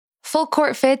Full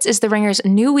Court Fits is The Ringer's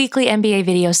new weekly NBA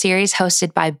video series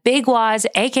hosted by Big Waz,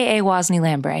 aka Wosny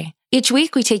Lambre. Each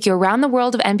week, we take you around the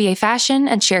world of NBA fashion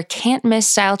and share can't-miss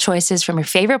style choices from your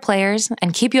favorite players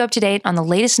and keep you up to date on the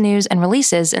latest news and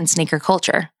releases in sneaker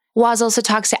culture. Waz also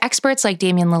talks to experts like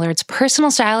Damian Lillard's personal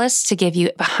stylists to give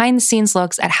you behind-the-scenes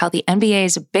looks at how the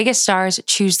NBA's biggest stars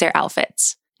choose their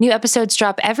outfits. New episodes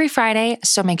drop every Friday,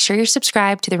 so make sure you're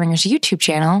subscribed to The Ringer's YouTube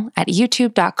channel at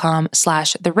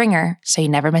youtube.com/The Ringer so you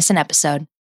never miss an episode.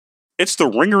 It's the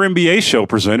Ringer NBA show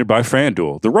presented by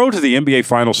FanDuel. The road to the NBA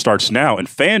Finals starts now, and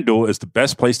FanDuel is the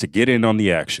best place to get in on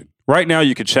the action. Right now,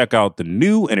 you can check out the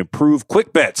new and improved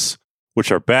Quick Bets,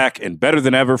 which are back and better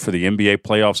than ever for the NBA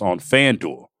playoffs on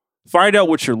FanDuel. Find out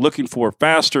what you're looking for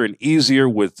faster and easier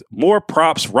with more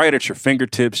props right at your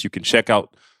fingertips. You can check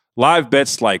out live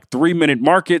bets like 3-minute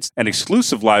markets and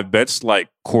exclusive live bets like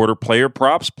quarter player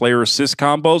props, player assist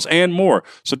combos, and more.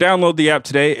 So download the app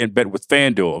today and bet with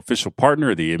FanDuel, official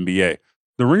partner of the NBA.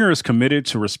 The Ringer is committed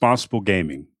to responsible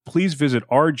gaming. Please visit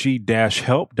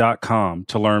rg-help.com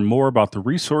to learn more about the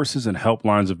resources and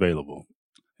helplines available.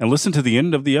 And listen to the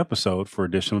end of the episode for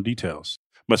additional details.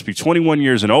 Must be 21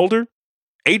 years and older,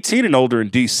 18 and older in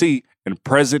D.C., and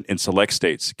present in select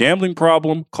states. Gambling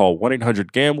problem? Call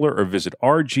 1-800-GAMBLER or visit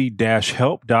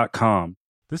rg-help.com.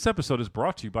 This episode is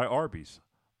brought to you by Arby's.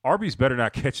 Arby's better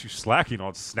not catch you slacking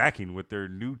on snacking with their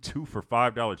new 2 for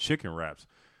 $5 chicken wraps.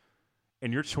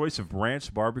 And your choice of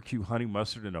ranch, barbecue, honey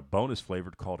mustard, and a bonus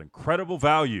flavored called Incredible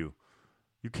Value.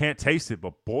 You can't taste it,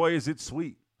 but boy, is it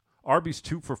sweet. Arby's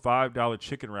 2 for $5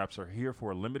 chicken wraps are here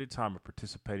for a limited time at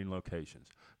participating locations.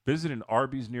 Visit an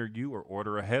Arby's near you or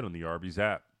order ahead on the Arby's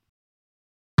app.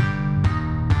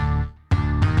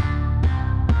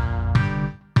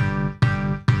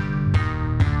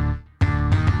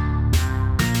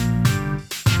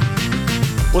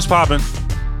 What's poppin'?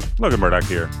 Look at Murdock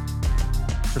here.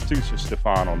 Producer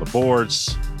Stefan on the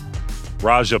boards.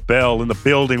 Raja Bell in the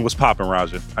building. What's poppin',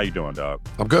 Raja? How you doing, dog?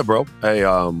 I'm good, bro. Hey, you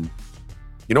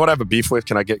know what I have a beef with?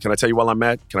 Can I tell you while I'm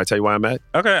mad? Can I tell you why I'm mad?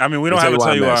 Okay, I mean, we don't have to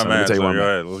tell you why I'm mad. Go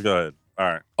ahead. Let's go ahead. All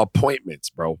right. Appointments,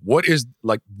 bro. What is,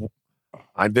 like,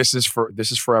 this is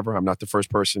forever. I'm not the first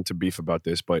person to beef about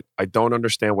this, but I don't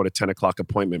understand what a 10 o'clock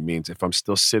appointment means if I'm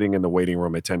still sitting in the waiting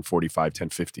room at 10:45,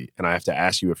 10:50, and I have to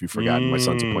ask you if you've forgotten my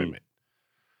son's appointment.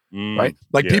 Right?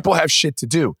 Like, people have shit to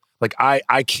do. Like,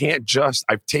 I can't just,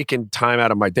 I've taken time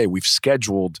out of my day. We've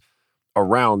scheduled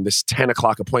around this 10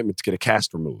 o'clock appointment to get a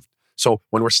cast removed. So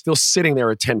when we're still sitting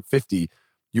there at 10:50,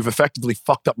 you've effectively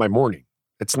fucked up my morning.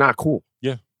 It's not cool.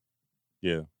 Yeah.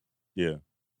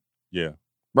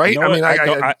 Right? You know, I mean, I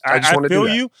just want to feel do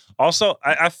that. you. Also,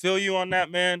 I feel you on that,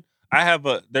 man. I have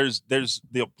there's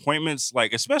the appointments,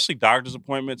 like especially doctor's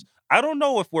appointments. I don't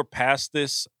know if we're past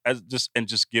this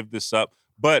just give this up,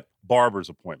 but barber's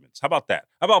appointments. How about that?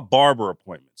 How about barber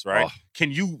appointments, right? Oh.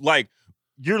 Can you like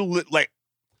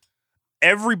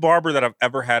every barber that I've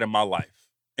ever had in my life.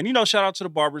 And, shout out to the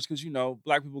barbers because,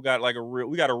 black people got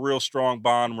we got a real strong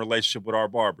bond relationship with our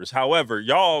barbers. However,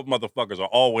 y'all motherfuckers are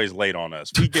always late on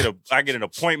us. I get an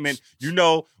appointment,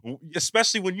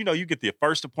 especially when, you get the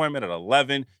first appointment at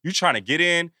 11, you're trying to get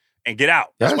in and get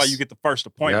out. That's why you get the first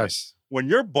appointment. Yes. When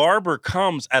your barber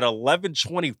comes at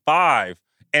 11:25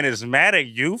 and is mad at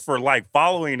you for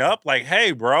following up,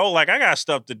 hey, bro, I got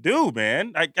stuff to do,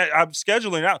 man. I'm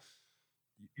scheduling out.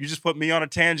 You just put me on a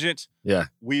tangent. Yeah.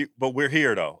 But we're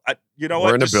here though. You know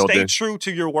we're what? Just building. Stay true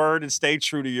to your word and stay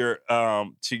true to your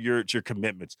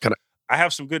commitments. I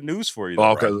have some good news for you.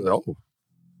 Though, right?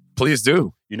 Please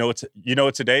do. You know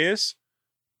what today is?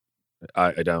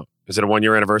 I don't. Is it a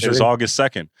 1-year anniversary? It's August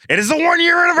 2nd. It is the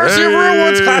 1-year anniversary of Real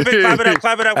Ones. Clap it up,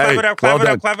 clap it up, clap it up, clap it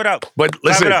up, clap it up. But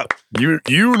listen,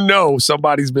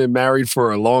 somebody's been married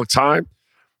for a long time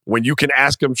when you can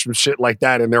ask them some shit like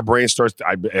that and their brain starts,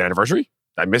 anniversary?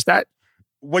 I missed that.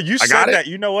 Well, you said that.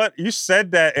 You know what? You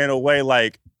said that in a way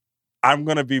like I'm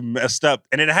going to be messed up.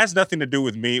 And it has nothing to do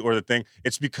with me or the thing.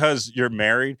 It's because you're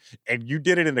married and you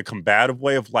did it in a combative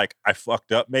way of I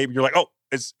fucked up. Maybe you're like, oh,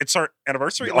 it's our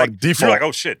anniversary. Like default. You're like,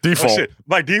 oh shit. Default. Oh, shit.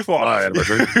 By default.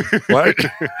 Anniversary. What?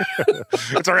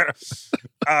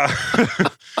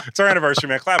 It's our anniversary,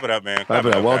 man. Clap it up, man. Clap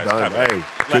it up. Well done. Hey,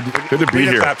 good to be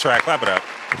here. Clap track. Clap it up.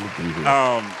 Good to be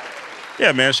here.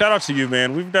 Yeah, man. Shout out to you,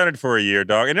 man. We've done it for a year,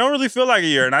 dog. And it don't really feel like a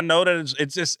year. And I know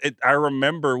that I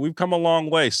remember we've come a long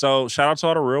way. So shout out to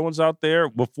all the real ones out there.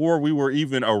 Before we were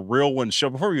even a real one show,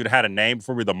 before we even had a name,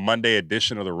 before we were the Monday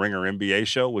edition of the Ringer NBA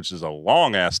show, which is a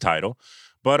long ass title.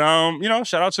 But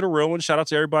shout out to the real ones. Shout out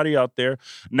to everybody out there.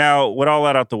 Now, with all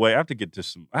that out the way, I have to get to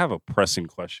I have a pressing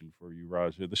question for you,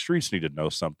 Raja. The streets need to know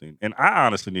something. And I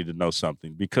honestly need to know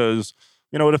something because,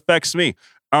 it affects me.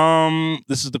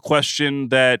 This is the question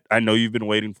that I know you've been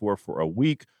waiting for a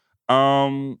week.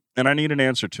 And I need an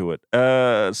answer to it.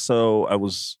 So I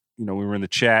was, we were in the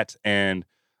chat, and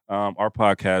our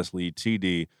podcast lead,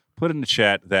 TD, put in the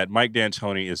chat that Mike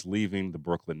D'Antoni is leaving the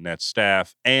Brooklyn Nets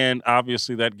staff. And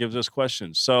obviously that gives us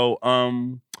questions. So,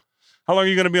 how long are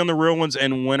you going to be on the Real Ones,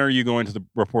 and when are you going to the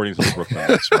reporting to the Brooklyn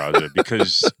Nets, Raja?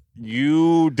 Because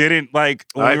you didn't, when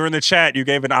we were in the chat, you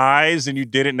gave an eyes, and you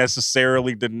didn't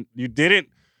necessarily,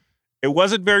 it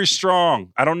wasn't very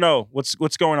strong. I don't know. What's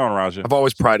going on, Raja? I've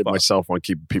always prided myself on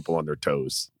keeping people on their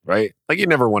toes, right? Like, you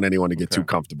never want anyone to get too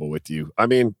comfortable with you. I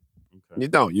mean, you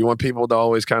don't. You want people to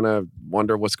always kind of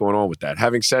wonder what's going on with that.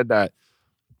 Having said that,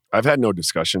 I've had no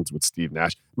discussions with Steve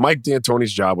Nash. Mike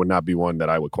D'Antoni's job would not be one that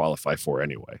I would qualify for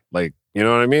anyway. Like, you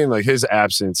know what I mean? Like, his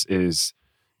absence is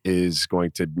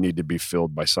going to need to be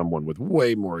filled by someone with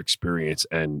way more experience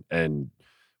and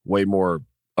way more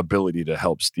ability to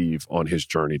help Steve on his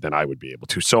journey than I would be able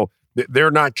to. So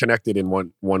they're not connected in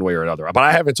one way or another. But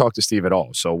I haven't talked to Steve at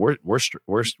all. So we're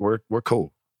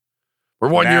cool. We're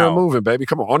 1 year removing, baby.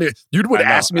 Come on. You would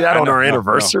ask me that on our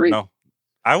anniversary? No.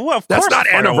 I will. Of That's course not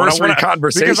anniversary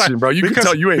conversation, bro. You can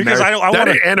tell you ain't married. That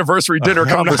ain't anniversary dinner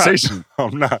conversation.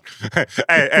 I'm not.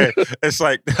 Hey, it's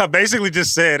like I basically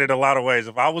just said in a lot of ways.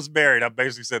 If I was married, I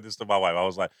basically said this to my wife. I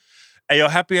was like, "Hey, yo,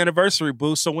 happy anniversary,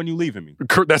 boo. So when you leaving me?"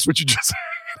 That's what you just said.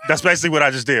 That's basically what I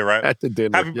just did, right? At the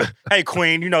dinner. Hey,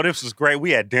 Queen, this was great.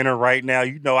 We had dinner right now.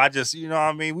 I just, what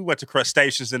I mean? We went to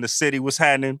crustaceans in the city. What's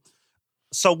happening?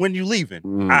 So when you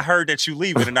leaving? I heard that you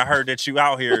leaving, and I heard that you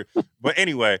out here. But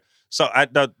anyway. So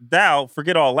now,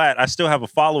 forget all that. I still have a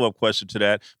follow-up question to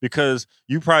that, because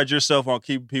you pride yourself on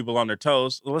keeping people on their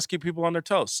toes. Well, let's keep people on their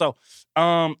toes. So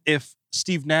if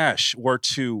Steve Nash were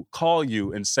to call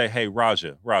you and say, hey,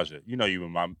 Raja, you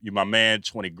my man,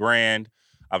 20 grand.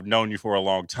 I've known you for a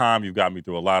long time. You've got me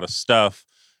through a lot of stuff.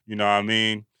 You know what I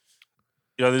mean?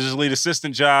 There's this lead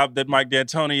assistant job that Mike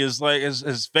D'Antoni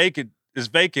is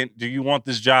vacant. Do you want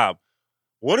this job?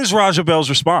 What is Raja Bell's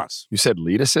response? You said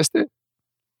lead assistant?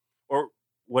 Or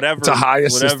whatever. It's a high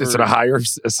assistant. It's a higher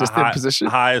assistant position? A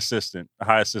high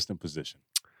assistant position.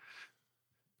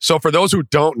 So for those who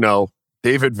don't know,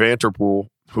 David Vanterpool,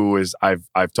 who is,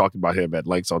 I've talked about him at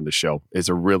lengths on the show, is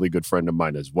a really good friend of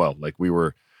mine as well. Like we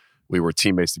were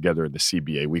teammates together in the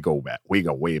CBA. We go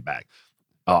way back.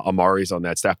 Amari's on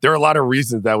that staff. There are a lot of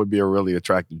reasons that would be a really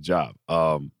attractive job.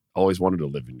 Always wanted to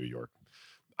live in New York.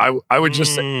 I would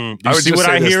just say, you see what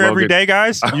I hear every day,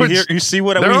 guys? You see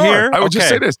what we hear? I would just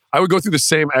say this. I would go through the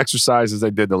same exercise as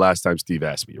I did the last time Steve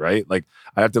asked me, right? Like,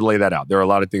 I have to lay that out. There are a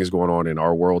lot of things going on in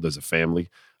our world as a family,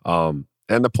 and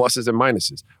the pluses and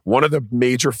minuses. One of the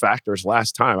major factors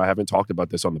last time, I haven't talked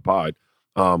about this on the pod,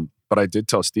 but I did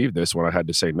tell Steve this when I had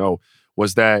to say no,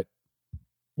 was that,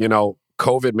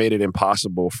 COVID made it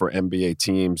impossible for NBA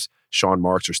teams, Sean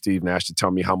Marks or Steve Nash, to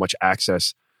tell me how much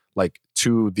access,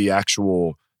 to the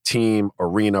actual team,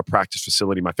 arena, practice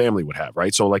facility my family would have,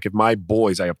 right? So if my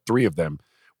boys, I have 3 of them,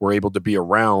 were able to be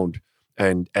around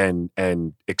and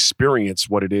experience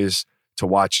what it is to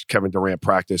watch Kevin Durant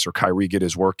practice or Kyrie get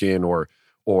his work in or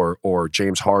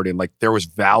James Harden, there was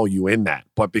value in that.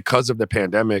 But because of the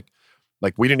pandemic,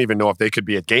 we didn't even know if they could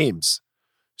be at games.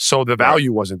 So the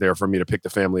value wasn't there for me to pick the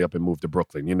family up and move to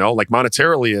Brooklyn,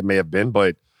 monetarily it may have been,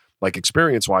 but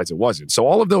experience-wise it wasn't. So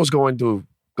all of those go into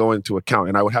account,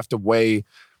 and I would have to weigh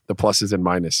the pluses and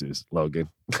minuses, Logan.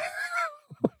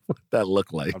 What that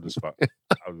look like? I'm just fucking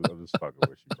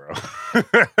with you,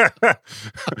 bro.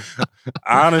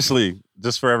 Honestly,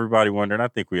 just for everybody wondering, I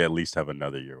think we at least have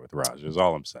another year with Raj. Is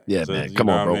all I'm saying. Yeah, so, man. Come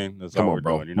on, bro. I mean? Come on,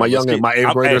 bro. My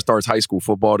 8th grader starts high school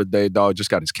football today, dog. Just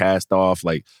got his cast off.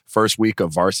 First week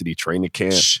of varsity training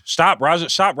camp. Stop, Raja.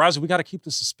 We got to keep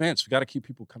the suspense. We got to keep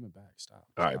people coming back. Stop.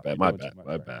 All right, man. My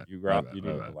bad. You need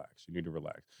to relax. You need to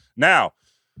relax. Now,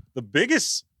 the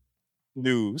biggest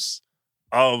news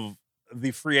of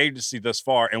the free agency thus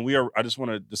far, and I just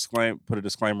want to put a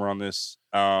disclaimer on this.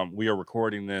 We are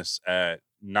recording this at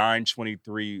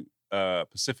 9:23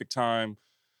 Pacific time.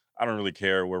 I don't really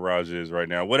care where Raj is right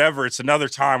now. Whatever, it's another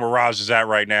time where Raj is at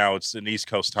right now. It's an East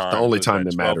Coast time. It's the only time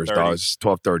that matters, dog. It's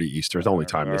 12:30 Eastern. It's the only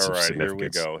time that's of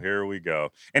significance. Here we go.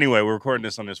 Anyway, we're recording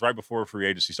this right before free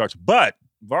agency starts. But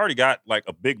we've already got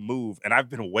a big move, and I've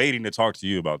been waiting to talk to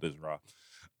you about this, Rob.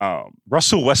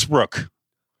 Russell Westbrook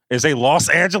is a Los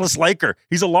Angeles Laker.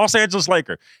 He's a Los Angeles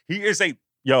Laker. He's a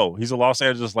Los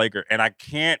Angeles Laker. And I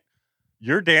can't,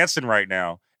 you're dancing right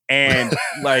now. And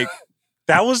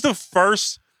that was the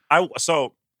first,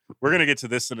 so we're going to get to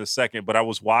this in a second, but I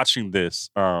was watching this.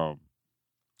 I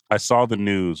saw the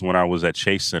news when I was at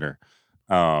Chase Center,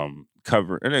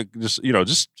 cover and it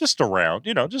just around,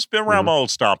 just been around my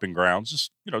old stomping grounds,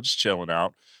 just chilling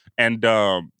out. And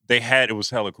it was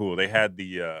hella cool. They had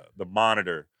the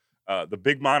monitor, the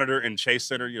big monitor in Chase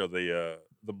Center, the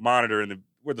monitor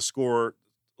where the score,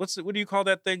 what do you call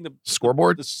that thing? The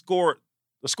scoreboard? The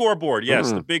scoreboard,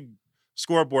 yes, the big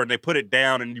scoreboard, and they put it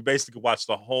down and you basically watch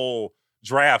the whole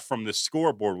draft from the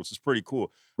scoreboard, which is pretty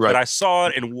cool. Right. But I saw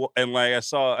it and like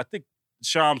I think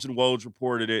Shams and Woj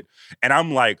reported it, and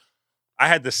I'm like, I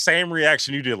had the same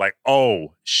reaction you did, like,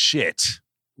 oh shit.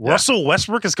 Yeah. Russell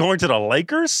Westbrook is going to the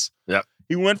Lakers? Yeah.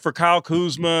 He went for Kyle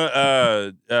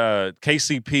Kuzma,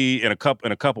 KCP, and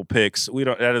a couple picks.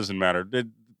 That doesn't matter.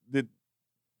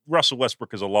 Russell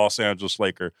Westbrook is a Los Angeles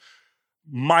Laker.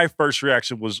 My first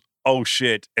reaction was, oh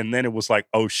shit. And then it was like,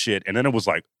 oh shit. And then it was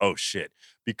like, oh shit.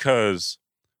 Because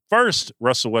first,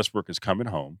 Russell Westbrook is coming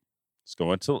home. He's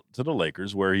going to the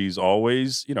Lakers, where he's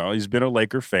always, he's been a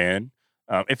Laker fan.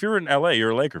 If you're in LA,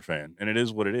 you're a Laker fan, and it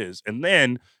is what it is. And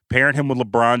then pairing him with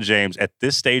LeBron James at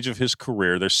this stage of his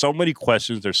career, there's so many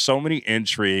questions, there's so many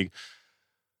intrigue.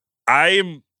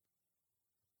 I'm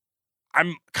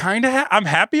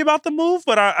happy about the move,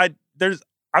 but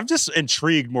I'm just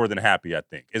intrigued more than happy, I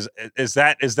think. Is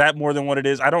that more than what it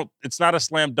is? It's not a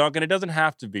slam dunk, and it doesn't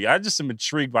have to be. I just am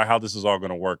intrigued by how this is all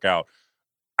going to work out.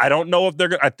 I don't know if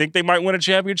I think they might win a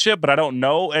championship, but I don't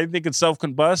know. Anything can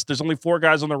self-combust. There's only 4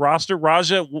 guys on the roster.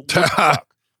 Raja,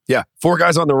 yeah, 4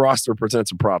 guys on the roster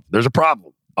presents a problem. There's a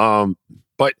problem.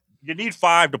 But you need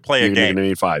 5 to play a game. You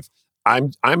need 5.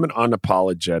 I'm an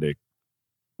unapologetic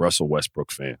Russell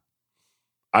Westbrook fan.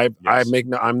 I'm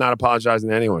not apologizing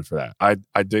to anyone for that.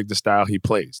 I dig the style he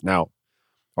plays. Now,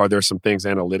 are there some things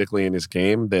analytically in his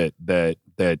game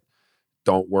that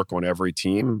don't work on every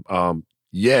team?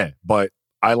 Yeah, but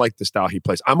I like the style he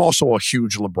plays. I'm also a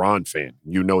huge LeBron fan.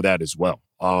 You know that as well.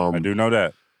 I do know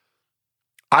that.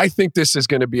 I think this is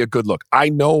going to be a good look. I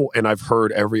know, and I've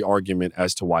heard every argument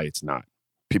as to why it's not.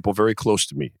 People very close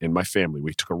to me in my family,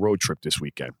 we took a road trip this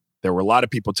weekend. There were a lot of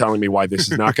people telling me why this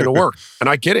is not going to work. And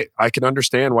I get it. I can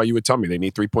understand why you would tell me they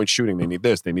need 3-point shooting. They need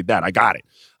this. They need that. I got it.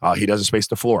 He doesn't space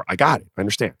the floor. I got it. I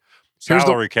understand.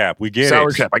 Salary cap. We get it.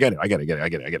 Salary cap. I get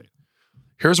it.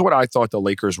 Here's what I thought the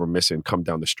Lakers were missing come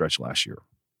down the stretch last year.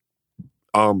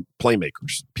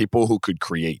 Playmakers, people who could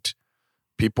create,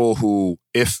 people who,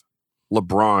 if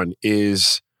LeBron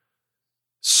is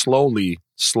slowly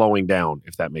slowing down,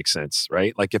 if that makes sense,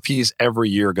 right? Like if he's every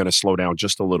year going to slow down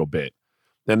just a little bit,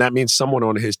 then that means someone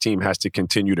on his team has to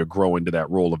continue to grow into that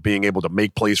role of being able to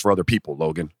make plays for other people,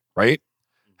 Logan, right?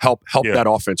 Help that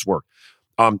offense work.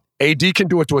 AD can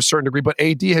do it to a certain degree, but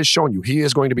AD has shown you he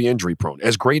is going to be injury prone.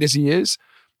 As great as he is,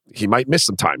 he might miss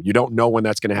some time. You don't know when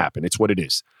that's going to happen. It's what it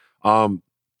is.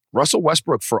 Russell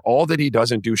Westbrook, for all that he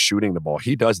doesn't do shooting the ball,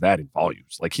 he does that in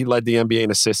volumes. Like he led the NBA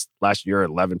in assists last year at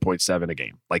 11.7 a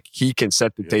game. Like he can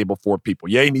set the table for people.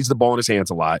 Yeah, he needs the ball in his hands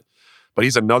a lot, but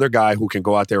he's another guy who can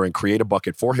go out there and create a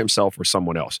bucket for himself or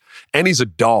someone else. And he's a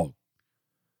dog.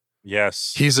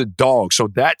 Yes. He's a dog. So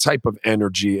that type of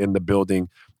energy in the building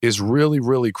is really,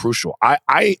 really crucial.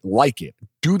 I like it.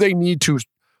 Do they need to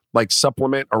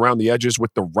supplement around the edges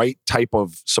with the right type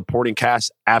of supporting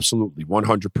cast? Absolutely,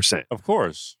 100%. Of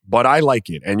course. But I like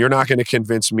it, and you're not going to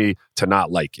convince me to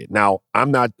not like it. Now,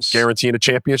 I'm not guaranteeing a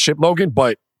championship, Logan,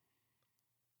 but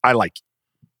I like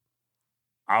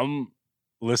it.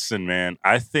 Listen, man,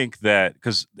 I think that,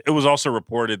 because it was also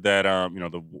reported that,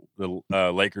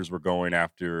 the Lakers were going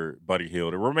after Buddy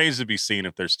Hield. It remains to be seen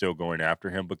if they're still going after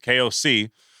him. But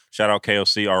KOC, shout out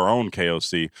KOC, our own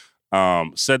KOC,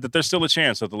 said that there's still a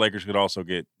chance that the Lakers could also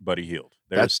get Buddy Hield.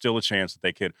 There's still a chance that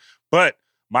they could. But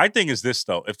my thing is this,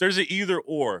 though. If there's an either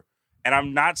or, and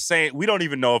I'm not saying, we don't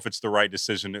even know if it's the right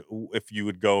decision if you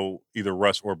would go either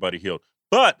Russ or Buddy Hield.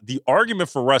 But the argument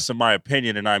for Russ, in my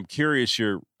opinion, and I'm curious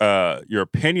your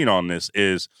opinion on this,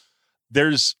 is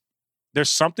there's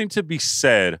something to be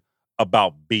said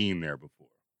about being there before.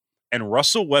 And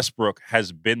Russell Westbrook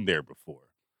has been there before.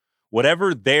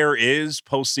 Whatever there is,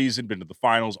 postseason, been to the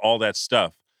finals, all that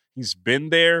stuff, he's been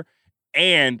there,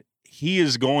 and he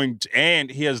has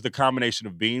the combination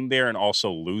of being there and also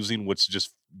losing, which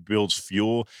just builds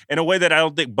fuel in a way that I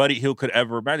don't think Buddy Hield could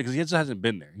ever imagine, because he just hasn't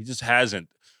been there. He just hasn't.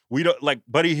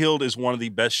 Buddy Hield is one of the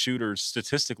best shooters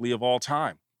statistically of all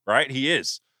time, right? He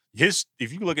is.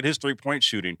 If you look at his 3-point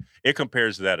shooting, it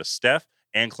compares to that of Steph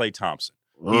and Klay Thompson.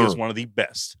 He is one of the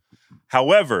best.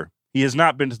 However, he has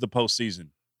not been to the postseason.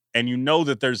 And you know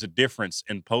that there's a difference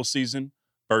in postseason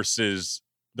versus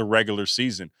the regular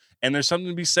season. And there's something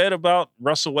to be said about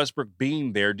Russell Westbrook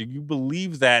being there. Do you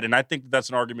believe that? And I think that's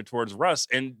an argument towards Russ.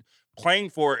 And playing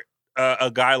for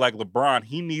a guy like LeBron,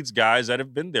 he needs guys that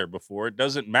have been there before. It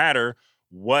doesn't matter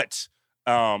what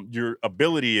your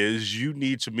ability is, you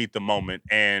need to meet the moment.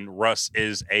 And Russ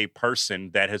is a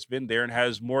person that has been there and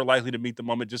has more likely to meet the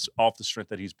moment just off the strength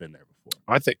that he's been there before.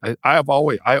 I think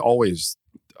I always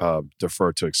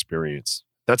defer to experience.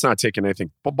 That's not taking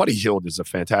anything. But Buddy Hield is a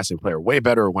fantastic player. Way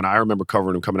better when I remember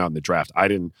covering him coming out in the draft. I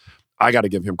got to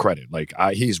give him credit. Like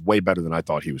he's way better than I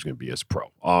thought he was going to be as a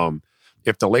pro.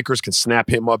 If the Lakers can snap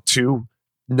him up too,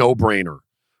 no brainer.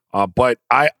 But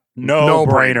no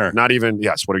brainer. Not even,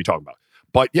 yes, what are you talking about?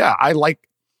 But yeah, I like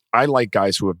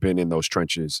guys who have been in those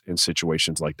trenches in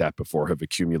situations like that before, have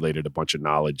accumulated a bunch of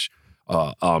knowledge,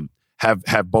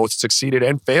 have both succeeded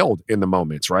and failed in the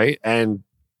moments, right? And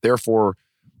therefore,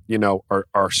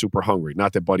 are super hungry.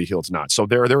 Not that Buddy Hield's not. So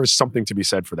there is something to be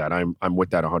said for that. I'm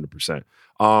with that 100%.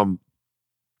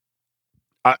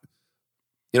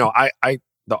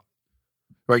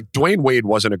 Dwayne Wade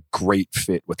wasn't a great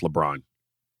fit with LeBron.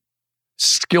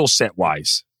 Skill set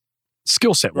wise,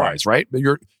 right?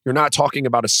 You're not talking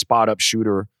about a spot up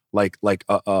shooter like Mike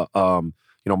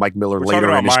Miller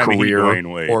later in his career.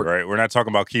 Dwayne Wade, right? We're not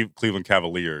talking about Cleveland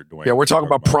Cavalier Dwayne. Yeah, we're talking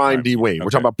about prime D Wade. Okay. We're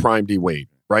talking about prime D Wade,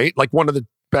 right? Like one of the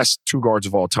best two guards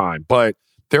of all time. But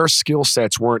their skill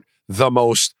sets weren't the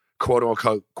most quote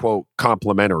unquote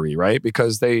complementary, right?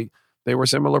 Because they were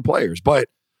similar players, but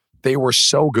they were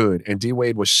so good, and D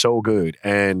Wade was so good,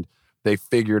 and they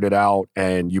figured it out,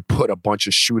 and you put a bunch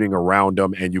of shooting around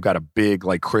them, and you got a big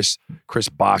like Chris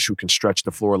Bosh who can stretch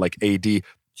the floor like AD.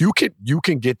 You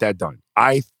can get that done.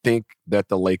 I think that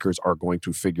the Lakers are going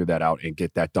to figure that out and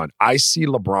get that done. I see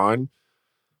LeBron,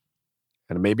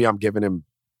 and maybe I'm giving him,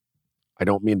 I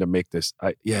don't mean to make this,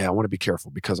 I want to be careful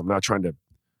because I'm not trying to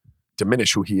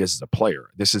diminish who he is as a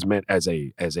player. This is meant as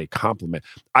a compliment.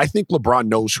 I think LeBron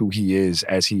knows who he is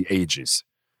as he ages.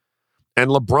 And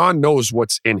LeBron knows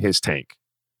what's in his tank.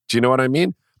 Do you know what I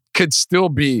mean? Could still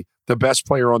be the best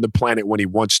player on the planet when he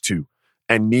wants to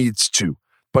and needs to,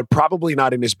 but probably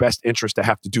not in his best interest to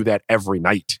have to do that every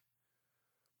night.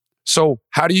 So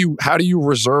how do you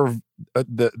reserve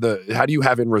how do you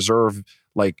have in reserve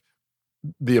like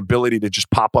the ability to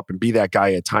just pop up and be that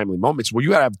guy at timely moments? Well, you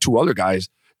gotta have two other guys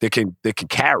that can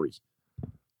carry.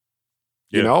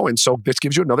 You know, and so this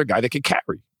gives you another guy that can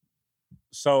carry.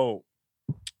 So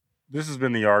this has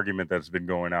been the argument that's been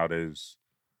going out is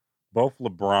both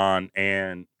LeBron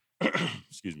and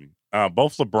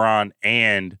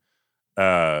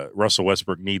Russell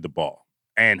Westbrook need the ball.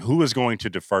 And who is going to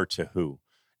defer to who?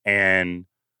 And,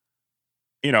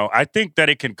 I think that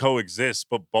it can coexist,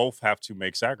 but both have to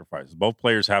make sacrifices. Both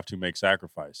players have to make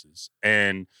sacrifices.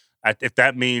 And if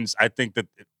that means, I think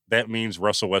that means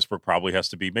Russell Westbrook probably has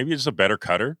to be maybe just a better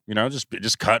cutter,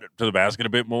 just cut to the basket a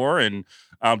bit more and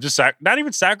just not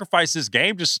even sacrifice his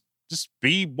game, just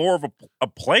be more of a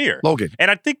player. Logan. And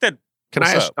I think that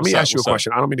let me ask you a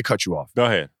question. I don't mean to cut you off. Go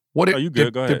ahead. You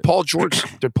good? Go ahead.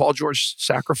 Did Paul George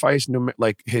sacrifice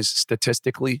like his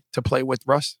statistically to play with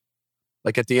Russ?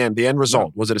 Like at the end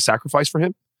result, was it a sacrifice for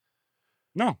him?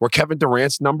 No. Were Kevin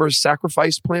Durant's numbers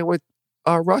sacrificed playing with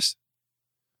Russ?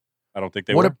 I don't think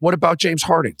they were. What about James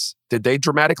Harden's? Did they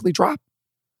dramatically drop?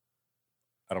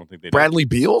 I don't think they did. Bradley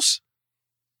Beal's?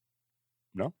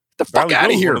 No. The fuck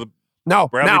out of here.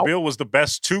 Bradley Beal was the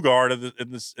best two guard in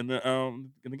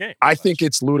the game. I think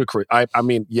it's ludicrous. I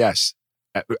mean, yes,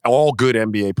 all good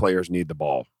NBA players need the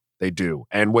ball. They do.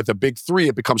 And with a big three,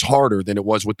 it becomes harder than it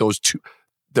was with those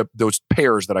those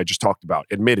pairs that I just talked about,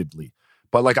 admittedly.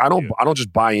 But like I don't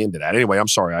just buy into that. Anyway, I'm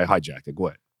sorry, I hijacked it. Go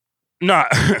ahead. No,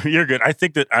 you're good. I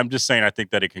think that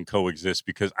it can coexist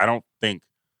because I don't think,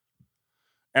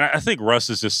 and I think Russ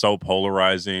is just so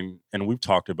polarizing, and we've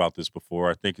talked about this before.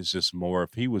 I think it's just more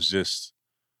if he was just,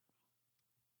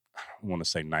 I don't want to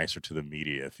say nicer to the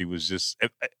media. If he was just,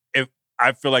 if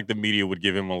I feel like the media would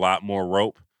give him a lot more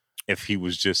rope if he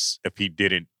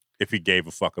gave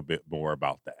a fuck a bit more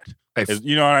about that. Hey,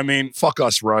 you know what I mean? Fuck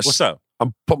us, Russ. What's up?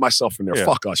 I'm putting myself in there. Yeah.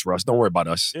 Fuck us, Russ. Don't worry about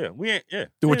us. Yeah, we ain't. Yeah,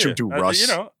 do what you do, Russ.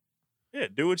 Yeah,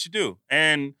 do what you do.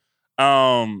 And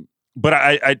but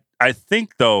I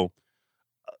think though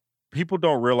people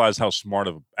don't realize how smart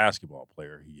of a basketball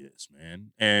player he is,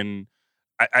 man. And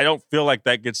I don't feel like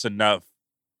that gets enough.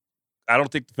 I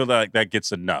don't feel like that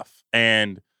gets enough.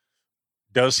 And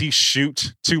does he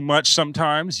shoot too much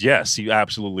sometimes? Yes, he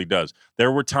absolutely does.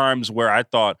 There were times where I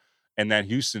thought in that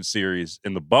Houston series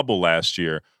in the bubble last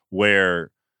year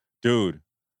where, dude,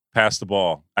 pass the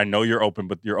ball. I know you're open,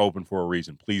 but you're open for a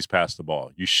reason. Please pass the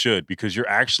ball. You should, because you're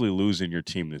actually losing your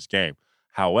team this game.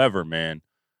 However, man,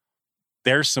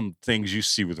 there's some things you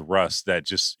see with Russ that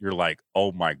just you're like,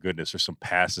 oh my goodness, there's some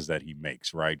passes that he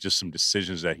makes, right? Just some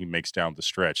decisions that he makes down the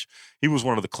stretch. He was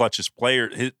one of the clutchest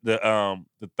players. The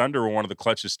Thunder were one of the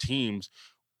clutchest teams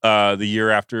the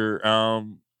year after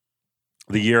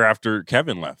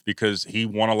Kevin left, because he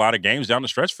won a lot of games down the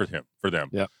stretch for them.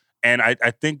 Yeah. And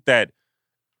I think that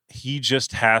he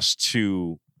just has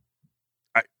to.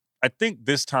 I think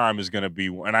this time is going to be,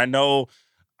 and I know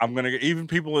even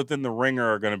people within the ringer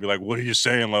are going to be like, what are you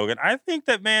saying, Logan? I think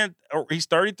that, man, he's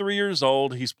 33 years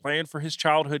old. He's playing for his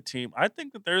childhood team. I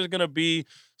think that there's going to be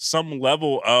some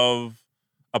level of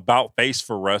about face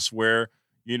for Russ where,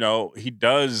 he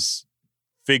does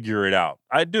figure it out.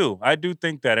 I do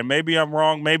think that. And maybe I'm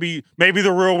wrong. Maybe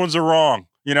the real ones are wrong.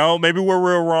 Maybe we're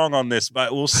real wrong on this,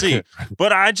 but we'll see.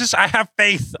 But I have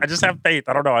faith. I just have faith.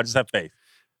 I don't know. I just have faith.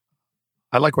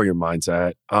 I like where your mind's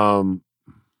at.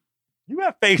 You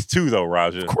have faith too, though,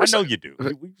 Raja. Of course, I know you do.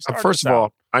 First of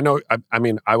all, I know. I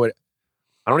mean, I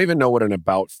don't even know what an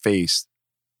about face.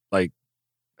 Like,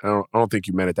 I don't think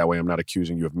you meant it that way. I'm not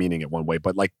accusing you of meaning it one way,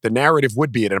 but like the narrative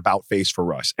would be an about face for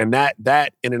Russ, and that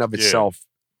in and of itself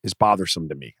is bothersome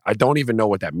to me. I don't even know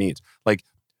what that means. Like,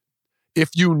 if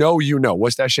you know,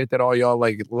 what's that shit that all y'all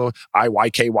like, little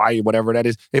IYKY, whatever that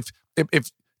is. If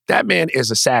that man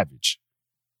is a savage,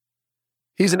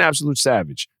 he's an absolute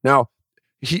savage. Now,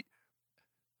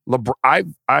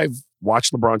 I've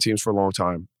watched LeBron teams for a long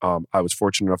time. I was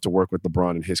fortunate enough to work with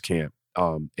LeBron in his camp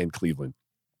in Cleveland.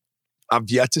 I've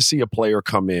yet to see a player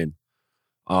come in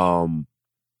and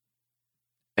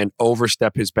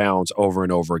overstep his bounds over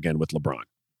and over again with LeBron.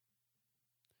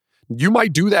 You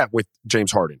might do that with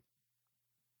James Harden.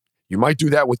 You might do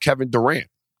that with Kevin Durant.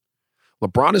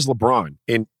 LeBron is LeBron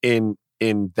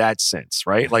in that sense,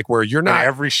 right? Like where you're not in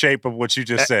every shape of what you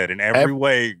just said, in every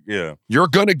way, yeah. You're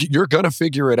gonna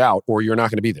figure it out, or you're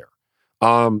not gonna be there.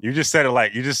 You just said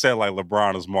like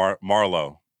LeBron is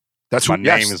Marlo. That's my what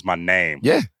name is my name.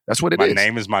 Yeah, that's what it is. My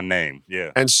name is my name.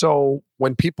 Yeah. And so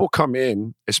when people come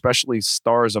in, especially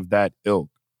stars of that ilk,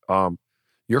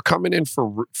 you're coming in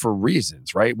for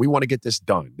reasons, right? We want to get this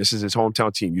done. This is his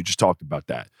hometown team. You just talked about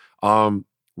that.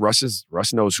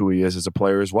 Russ knows who he is as a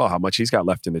player as well, how much he's got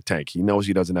left in the tank. He knows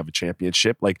he doesn't have a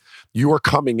championship. Like, you are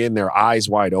coming in there eyes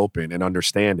wide open and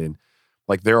understanding,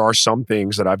 like, there are some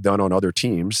things that I've done on other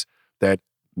teams that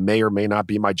may or may not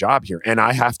be my job here. And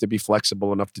I have to be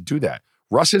flexible enough to do that.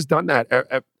 Russ has done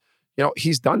that.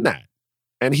 He's done that.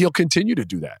 And he'll continue to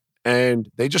do that.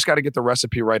 And they just got to get the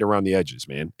recipe right around the edges,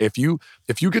 man. If you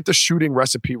get the shooting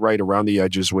recipe right around the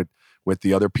edges with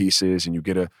the other pieces, and you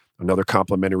get another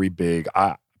complimentary big,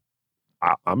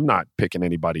 I'm not picking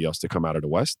anybody else to come out of the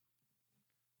West.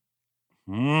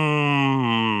 You're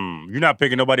not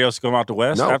picking nobody else to come out the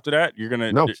West after that? You're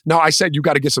gonna No, I said you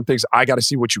got to get some things. I got to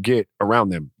see what you get around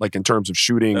them, like in terms of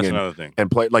shooting another thing.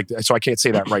 And play. Like, so I can't say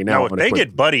that right now. If they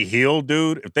get Buddy Hield,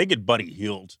 dude,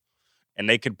 and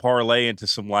they could parlay into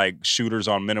some like shooters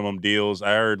on minimum deals.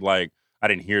 I heard, like, I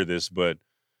didn't hear this, but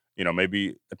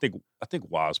maybe I think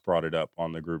Waz brought it up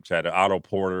on the group chat. Otto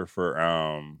Porter for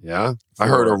I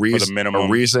heard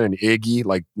Ariza and Iggy,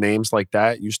 like names like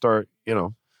that. You start,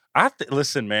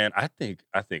 listen, man. I think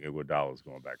Iguodala's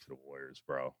going back to the Warriors,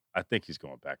 bro. I think he's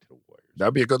going back to the Warriors.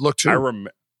 That'd be a good look too.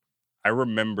 I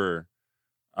remember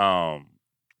on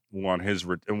his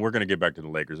and we're going to get back to the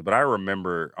Lakers, but I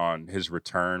remember on his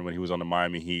return when he was on the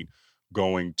Miami Heat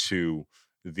going to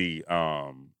the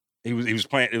he was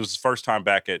playing. It was his first time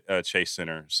back at Chase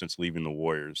Center since leaving the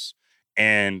Warriors,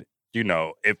 and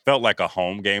it felt like a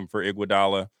home game for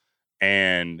Iguodala.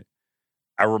 And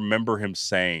I remember him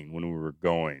saying when we were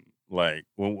going, like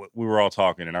when we were all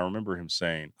talking, and I remember him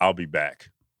saying, "I'll be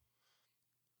back."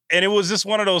 And it was just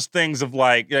one of those things of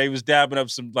like, he was dabbing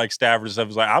up some like Stafford and stuff. He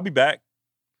was like, "I'll be back."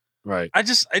 Right. It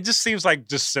just seems like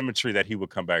just symmetry that he would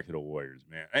come back to the Warriors,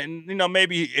 man. And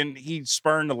maybe he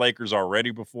spurned the Lakers already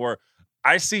before.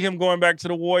 I see him going back to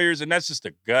the Warriors, and that's just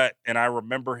a gut. And I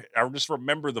just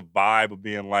remember the vibe of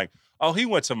being like, oh, he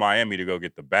went to Miami to go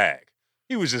get the bag.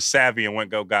 He was just savvy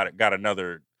and got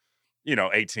another,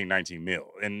 18, 19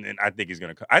 mil. And I think he's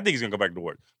gonna go back to the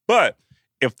Warriors. But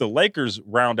if the Lakers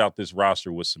round out this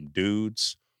roster with some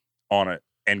dudes on it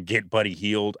and get Buddy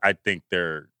Hield, I think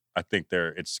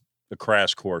it's the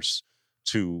crash course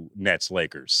to Nets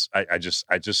Lakers. I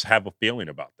just have a feeling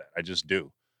about that. I just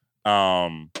do.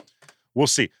 We'll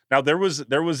see. Now there was a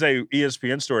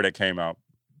ESPN story that came out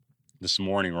this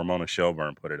morning. Ramona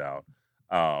Shelburne put it out,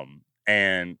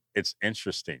 and it's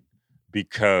interesting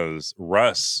because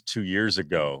Russ 2 years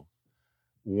ago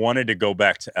wanted to go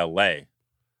back to LA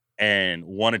and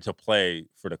wanted to play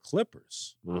for the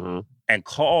Clippers, and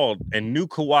called and knew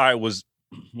Kawhi was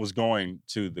was going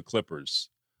to the Clippers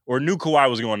or knew Kawhi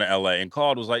was going to LA and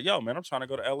called, was like, yo, man, I'm trying to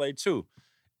go to LA too.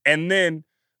 And then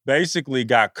basically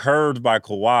got curved by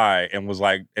Kawhi and was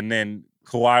like, and then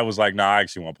Kawhi was like, nah, I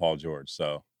actually want Paul George.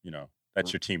 So,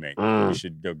 that's your teammate. You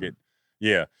should go get,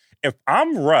 yeah. If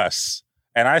I'm Russ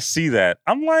and I see that,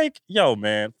 I'm like, yo,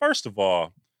 man, first of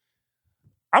all,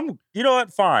 you know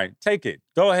what? Fine. Take it.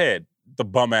 Go ahead. The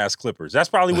bum-ass Clippers. That's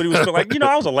probably what he was feeling like.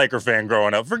 I was a Laker fan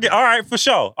growing up. All right, for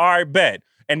sure. All right, bet.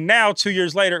 And now, 2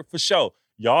 years later, for sure,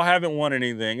 y'all haven't won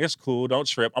anything. It's cool. Don't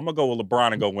trip. I'm going to go with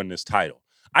LeBron and go win this title.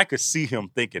 I could see him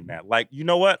thinking that. Like, you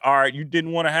know what? All right, you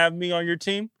didn't want to have me on your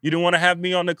team? You didn't want to have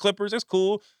me on the Clippers? It's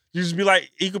cool. You just be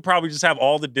like, he could probably just have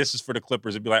all the disses for the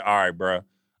Clippers and be like, all right, bro,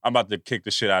 I'm about to kick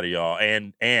the shit out of y'all.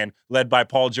 And led by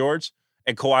Paul George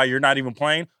and Kawhi, you're not even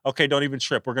playing? Okay, don't even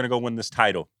trip. We're going to go win this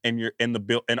title in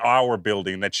our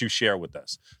building that you share with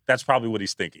us. That's probably what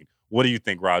he's thinking. What do you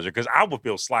think, Raja? Because I would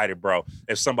feel slighted, bro,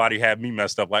 if somebody had me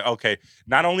messed up. Like, okay,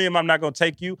 not only am I not going to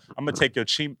take you, I'm going to take the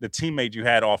teammate you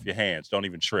had off your hands. Don't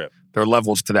even trip. There are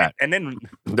levels to that. And then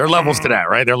there are levels to that,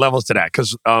 right? There are levels to that.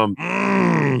 Because,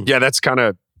 yeah, that's kind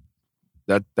of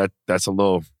that's a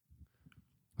little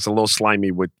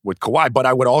slimy with Kawhi. But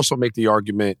I would also make the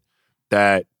argument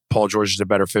that Paul George is a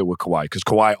better fit with Kawhi because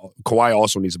Kawhi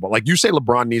also needs the ball. Like you say,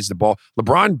 LeBron needs the ball.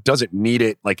 LeBron doesn't need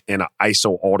it like in an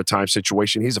ISO all the time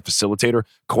situation. He's a facilitator.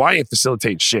 Kawhi ain't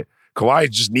facilitating shit. Kawhi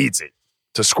just needs it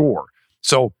to score.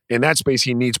 So in that space,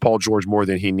 he needs Paul George more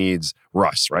than he needs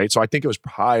Russ, right? So I think it was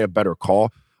probably a better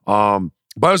call.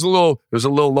 But it was a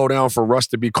little low down for Russ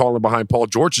to be calling behind Paul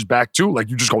George's back too. Like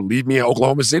you just gonna leave me in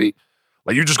Oklahoma City?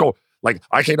 Like you just go like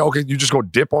you just go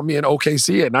dip on me in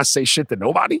OKC and not say shit to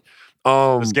nobody?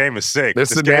 This game is sick.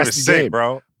 This game is sick,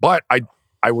 bro. But I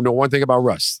know one thing about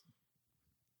Russ.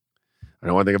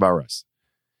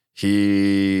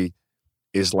 He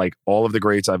is like all of the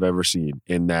greats I've ever seen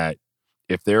in that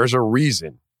if there's a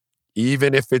reason,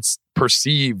 even if it's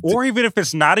perceived, or even if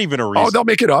it's not even a reason, they'll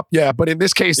make it up. Yeah, but in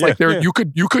this case, you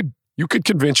could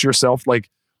convince yourself like,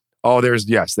 there's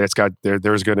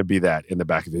going to be that in the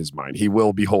back of his mind. He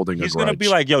will be holding a grudge. He's going to be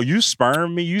like, yo, you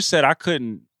spurned me. You said I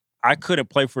couldn't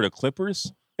play for the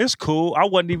Clippers. It's cool. I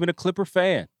wasn't even a Clipper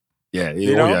fan. Yeah.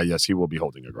 Yes, he will be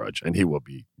holding a grudge, and he will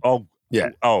be.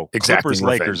 Clippers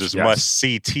Lakers is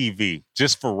must-see TV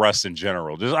just for Russ in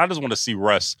general. I just want to see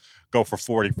Russ go for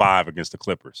 45 against the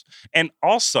Clippers. And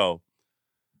also,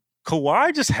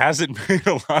 Kawhi just hasn't made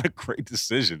a lot of great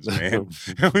decisions, man.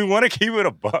 We want to keep it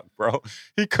a buck, bro.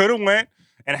 He could have went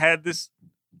and had this.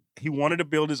 He wanted to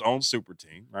build his own super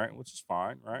team, right? Which is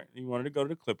fine, right? He wanted to go to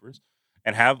the Clippers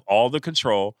and have all the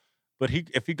control. But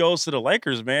if he goes to the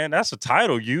Lakers, man, that's a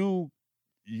title. You,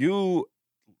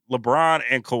 LeBron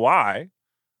and Kawhi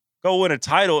go win a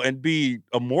title and be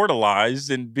immortalized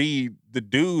and be the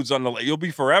dudes on the. You'll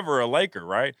be forever a Laker,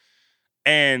 right?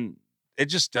 And it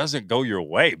just doesn't go your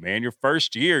way, man. Your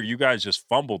first year, you guys just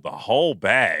fumbled the whole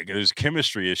bag. There's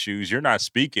chemistry issues. You're not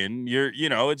speaking.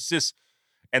 It's just,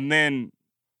 and then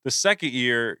the second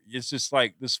year, it's just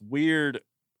like this weird.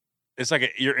 It's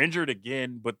like you're injured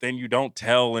again, but then you don't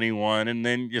tell anyone. And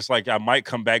then it's like, I might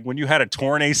come back when you had a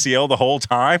torn ACL the whole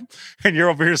time and you're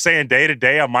over here saying day to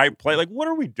day, I might play. Like, what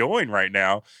are we doing right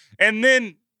now? And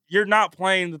then you're not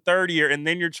playing the third year. And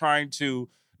then you're trying to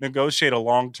negotiate a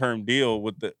long-term deal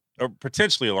or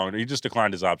potentially a long-term. He just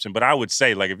declined his option. But I would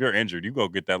say, like, if you're injured, you go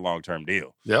get that long-term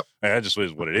deal. Yep. And that just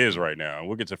is what it is right now. And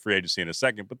we'll get to free agency in a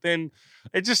second. But then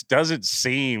it just doesn't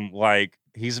seem like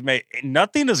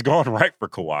nothing is going right for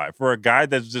Kawhi. For a guy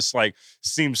that's just like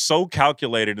seems so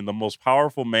calculated and the most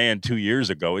powerful man 2 years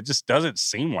ago, it just doesn't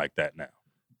seem like that now.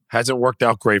 Hasn't worked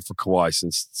out great for Kawhi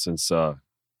since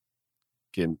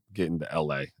getting to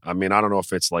LA. I mean, I don't know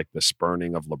if it's like the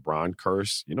spurning of LeBron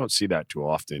curse. You don't see that too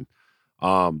often.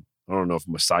 I don't know if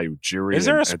Masai Ujiri is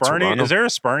there a spurning? Is there a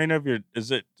spurning of your?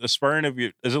 Is it a spurning of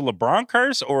your? Is it LeBron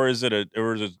curse or is it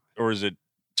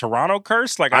Toronto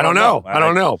curse? Like I don't know. I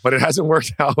don't know, but it hasn't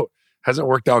worked out. Hasn't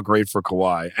worked out great for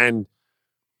Kawhi, and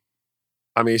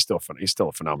I mean he's still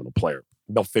a phenomenal player.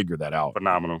 They'll figure that out.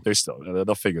 Phenomenal.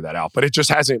 They'll figure that out, but it just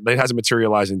hasn't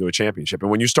materialized into a championship. And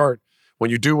when you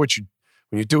do what you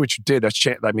did, it's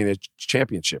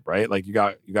championship, right? Like you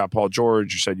got Paul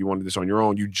George. You said you wanted this on your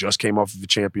own. You just came off of the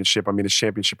championship. I mean, it's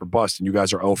championship or bust, and you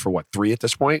guys are 0 for 3 at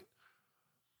this point.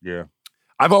 Yeah.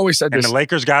 I've always said this. And the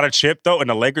Lakers got a chip, though. And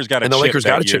the Lakers got a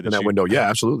chip in that window. Yeah,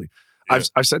 absolutely. Yeah.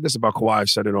 I've said this about Kawhi.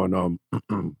 I've said it on.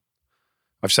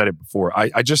 I've said it before.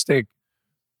 I just think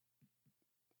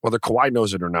whether Kawhi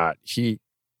knows it or not, he'd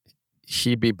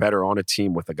be better on a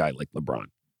team with a guy like LeBron.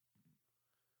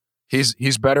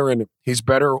 He's better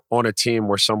on a team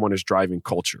where someone is driving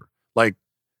culture. Like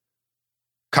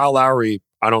Kyle Lowry,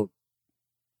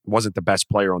 wasn't the best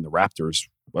player on the Raptors.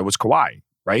 It was Kawhi,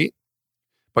 right?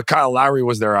 But Kyle Lowry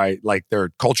was their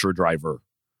culture driver.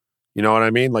 You know what I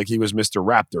mean? Like, he was Mr.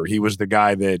 Raptor. He was the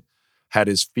guy that had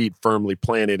his feet firmly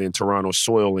planted in Toronto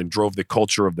soil and drove the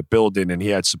culture of the building, and he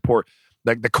had support.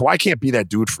 Like, the Kawhi can't be that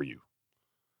dude for you.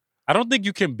 I don't think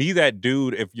you can be that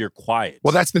dude if you're quiet.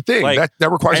 Well, that's the thing. Like,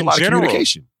 that requires a lot of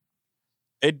communication.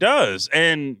 It does.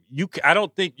 And I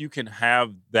don't think you can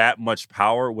have that much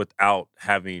power without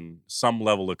having some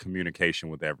level of communication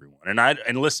with everyone.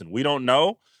 And listen, we don't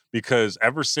know, because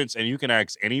ever since, and you can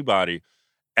ask anybody,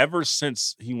 ever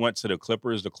since he went to the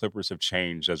Clippers have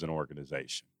changed as an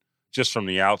organization. Just from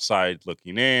the outside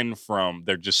looking in,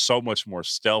 they're just so much more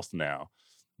stealth now.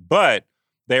 But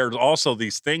there's also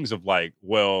these things of like,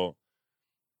 well,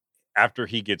 after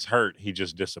he gets hurt, he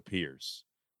just disappears.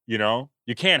 You know,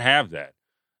 you can't have that.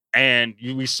 And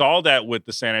we saw that with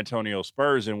the San Antonio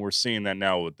Spurs, and we're seeing that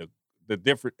now with the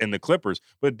different in the Clippers.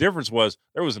 But the difference was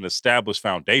there was an established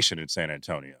foundation in San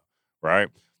Antonio, right?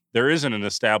 There isn't an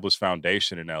established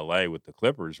foundation in LA with the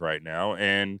Clippers right now,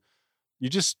 and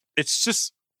it's just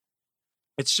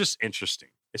interesting.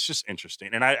 It's just interesting.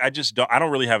 And I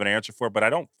don't really have an answer for it,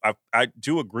 but I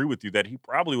do agree with you that he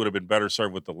probably would have been better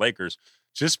served with the Lakers,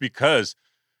 just because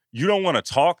you don't want to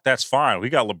talk. That's fine. We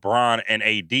got LeBron and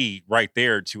AD right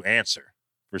there to answer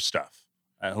for stuff,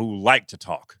 who like to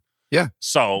talk. Yeah.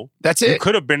 So that's it. You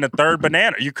could have been the third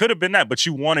banana. You could have been that, but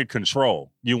you wanted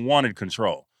control.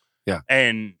 Yeah.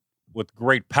 And with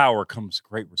great power comes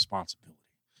great responsibility.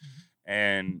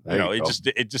 And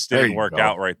it just didn't work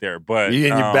out right there. But you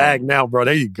in your bag now, bro.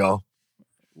 There you go.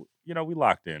 We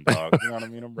locked in, dog. You know what I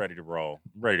mean? I'm ready to roll.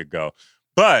 I'm ready to go.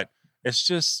 But it's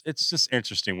just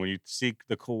interesting when you see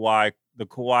the Kawhi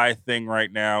thing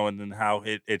right now, and then how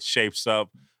it shapes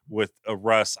up with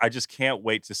Russ. I just can't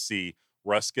wait to see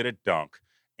Russ get a dunk,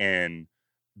 and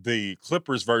the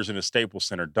Clippers version of Staples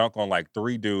Center dunk on like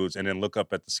 3 dudes, and then look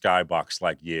up at the skybox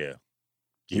like, yeah.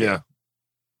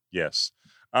 Yes.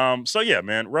 So yeah,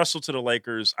 man, Russell to the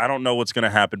Lakers. I don't know what's going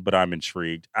to happen, but I'm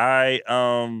intrigued. Let's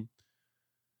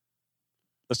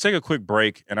take a quick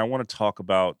break, and I want to talk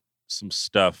about some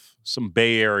stuff, some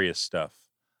Bay Area stuff.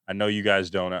 I know you guys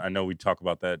don't. I know we talk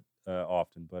about that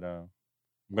often, but I'm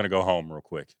going to go home real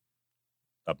quick.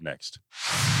 Up next.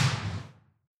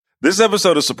 This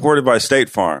episode is supported by State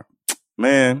Farm.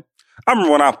 Man, I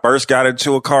remember when I first got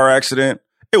into a car accident,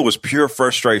 it was pure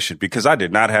frustration because I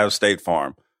did not have State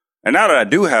Farm. And now that I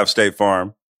do have State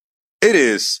Farm, it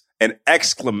is an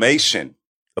exclamation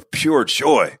of pure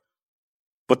joy.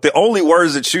 But the only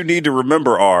words that you need to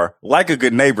remember are, like a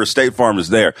good neighbor, State Farm is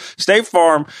there. State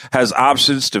Farm has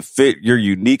options to fit your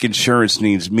unique insurance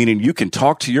needs, meaning you can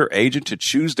talk to your agent to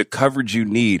choose the coverage you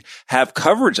need, have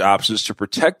coverage options to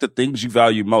protect the things you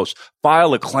value most,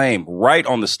 file a claim right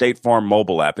on the State Farm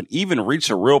mobile app, and even reach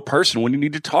a real person when you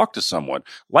need to talk to someone.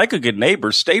 Like a good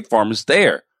neighbor, State Farm is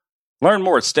there. Learn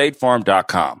more at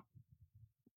statefarm.com.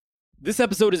 This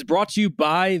episode is brought to you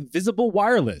by Visible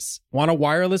Wireless. Want a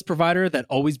wireless provider that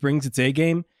always brings its A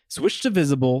game? Switch to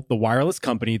Visible, the wireless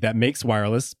company that makes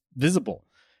wireless visible.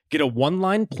 Get a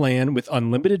one-line plan with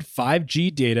unlimited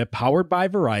 5G data powered by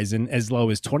Verizon as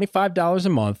low as $25 a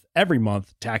month, every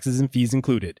month, taxes and fees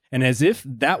included. And as if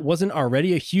that wasn't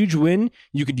already a huge win,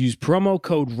 you could use promo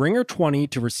code RINGER20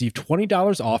 to receive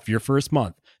 $20 off your first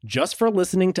month, just for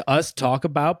listening to us talk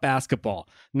about basketball.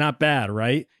 Not bad,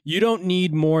 right? You don't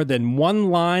need more than one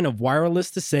line of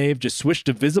wireless to save. Just switch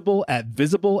to Visible at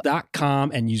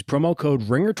visible.com and use promo code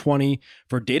RINGER20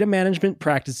 for data management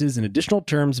practices and additional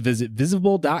terms. Visit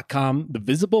visible.com. The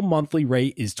Visible monthly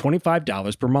rate is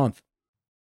 $25 per month.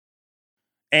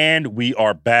 And we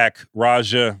are back.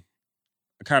 Raja,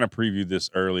 I kind of previewed this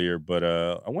earlier, but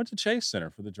I went to Chase Center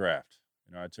for the draft.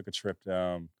 I took a trip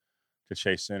to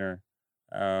Chase Center.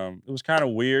 It was kind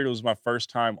of weird. It was my first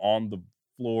time on the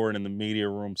floor and in the media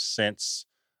room since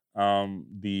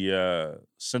the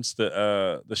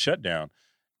shutdown,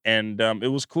 and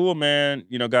it was cool, man.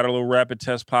 Got a little rapid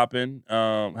test popping,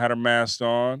 had a mask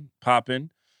on,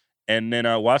 popping, and then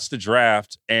watched the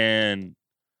draft and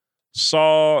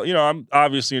saw. I'm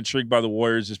obviously intrigued by the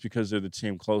Warriors just because they're the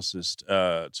team closest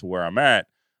to where I'm at,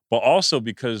 but also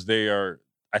because they are,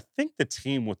 I think, the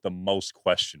team with the most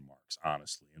question marks,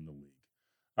 honestly, in the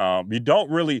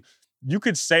league. You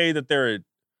could say that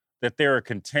they're a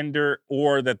contender,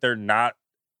 or that they're not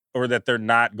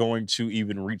going to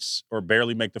even reach or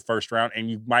barely make the first round, and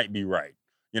you might be right.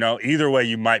 Either way,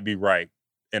 you might be right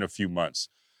in a few months.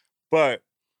 But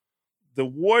the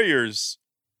Warriors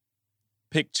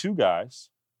picked 2 guys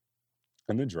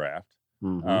in the draft,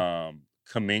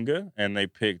 Kuminga, and they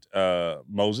picked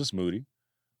Moses Moody.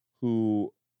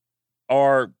 who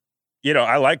are,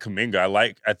 I like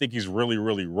Kuminga. I think he's really,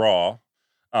 really raw.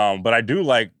 But I do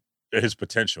like his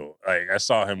potential. Like, I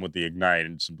saw him with the Ignite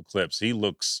and some clips.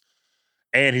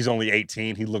 And he's only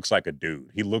 18. He looks like a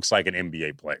dude. He looks like an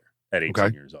NBA player at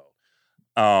 18 years old.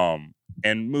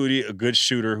 And Moody, a good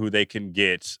shooter who they can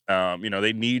get.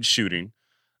 They need shooting.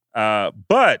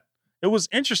 But it was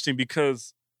interesting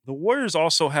because the Warriors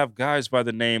also have guys by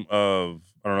the name of,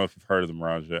 I don't know if you've heard of them,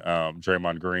 Raja,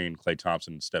 Draymond Green, Klay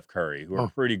Thompson, and Steph Curry, who are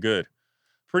pretty good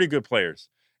players.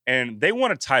 And they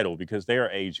want a title because they are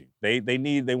aging. They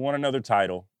want another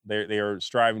title. They are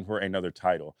striving for another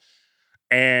title.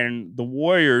 And the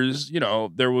Warriors, the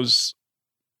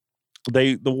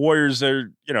Warriors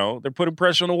are, they're putting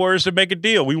pressure on the Warriors to make a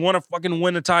deal. We want to fucking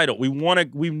win a title.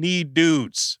 We need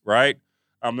dudes, right?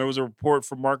 There was a report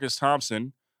from Marcus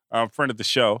Thompson, friend of the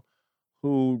show,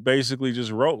 who basically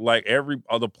just wrote like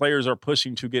all the players are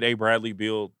pushing to get a Bradley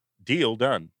Beal deal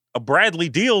done. A Bradley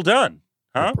deal done.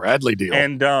 Huh? A Bradley deal.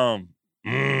 And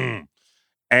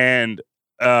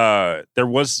there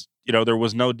was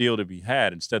no deal to be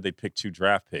had. Instead, they picked 2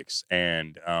 draft picks.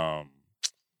 And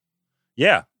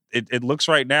it looks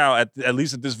right now, at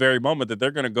least at this very moment, that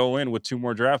they're going to go in with 2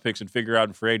 more draft picks and figure out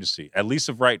in free agency. At least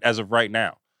as of right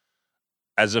now,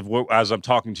 as I'm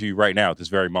talking to you right now at this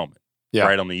very moment. Yeah.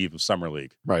 Right on the eve of Summer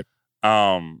League. Right.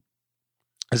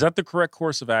 Is that the correct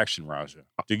course of action, Raja?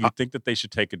 Do you think that they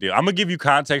should take a deal? I'm going to give you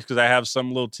context because I have some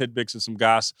little tidbits and some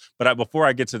gossip. But before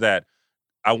I get to that,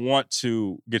 I want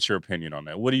to get your opinion on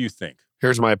that. What do you think?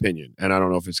 Here's my opinion, and I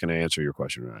don't know if it's going to answer your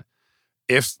question or not.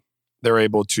 If they're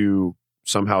able to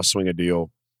somehow swing a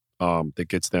deal that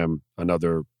gets them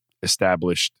another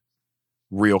established,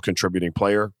 real contributing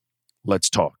player, let's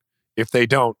talk. If they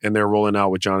don't, and they're rolling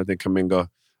out with Jonathan Kuminga,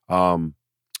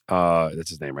 that's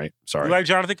his name, right? Sorry. You like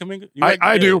Jonathan Kuminga?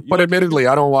 I do, but admittedly,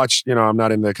 I don't watch, I'm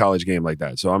not in the college game like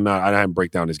that. So I haven't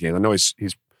break down his game. I know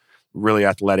he's really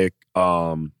athletic.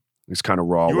 He's kind of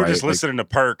raw. You were right? just listening to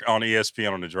Perk on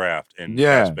ESPN on the draft, and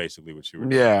that's basically what you were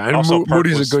doing. Yeah, and also,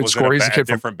 Moody's a good scorer. He's a kid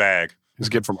different bag. He's a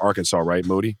kid from Arkansas, right?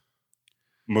 Moody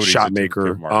shot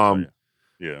maker.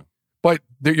 Yeah. But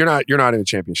you're not in a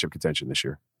championship contention this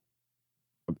year.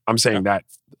 I'm saying that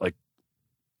like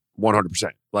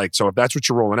 100%. Like, so if that's what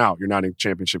you're rolling out, you're not in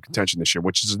championship contention this year,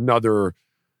 which is another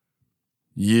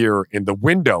year in the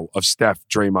window of Steph,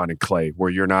 Draymond, and Klay where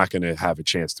you're not going to have a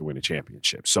chance to win a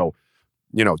championship. So,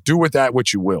 do with that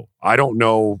what you will. I don't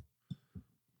know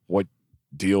what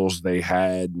deals they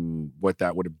had and what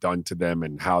that would have done to them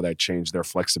and how that changed their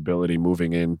flexibility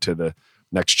moving into the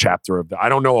next chapter I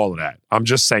don't know all of that. I'm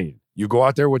just saying, you go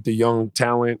out there with the young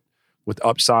talent with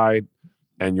upside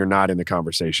and you're not in the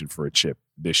conversation for a chip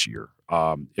this year.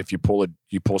 If you pull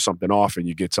something off and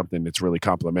you get something that's really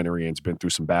complimentary and it's been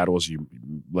through some battles,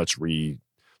 let's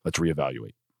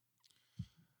reevaluate.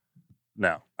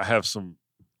 Now, I have some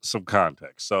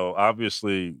context. So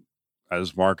obviously,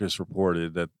 as Marcus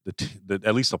reported, that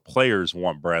at least the players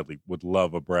would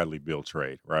love a Bradley Beal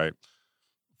trade, right?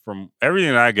 From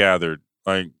everything I gathered,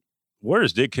 like,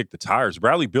 Warriors did kick the tires.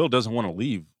 Bradley Beal doesn't want to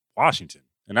leave Washington.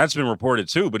 And that's been reported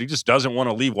too, but he just doesn't want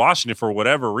to leave Washington for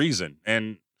whatever reason.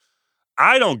 And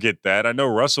I don't get that. I know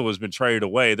Russell has been traded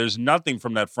away. There's nothing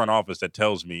from that front office that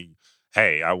tells me,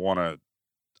 hey, they're going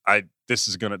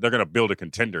to build a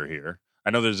contender here. I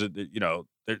know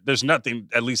there's nothing,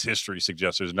 at least history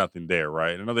suggests there's nothing there,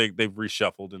 right? I know they've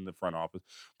reshuffled in the front office,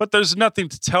 but there's nothing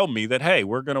to tell me that, hey,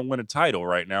 we're going to win a title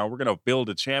right now. We're going to build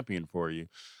a champion for you.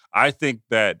 I think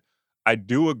that I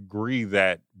do agree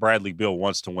that Bradley Beal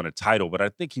wants to win a title, but I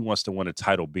think he wants to win a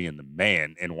title being the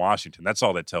man in Washington. That's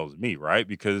all that tells me, right?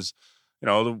 Because,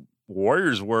 the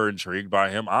Warriors were intrigued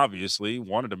by him, obviously,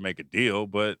 wanted to make a deal,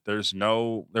 but there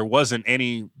wasn't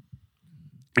any, he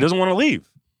doesn't want to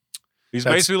leave. He's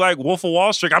basically like Wolf of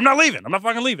Wall Street. I'm not leaving. I'm not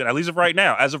fucking leaving. At least of right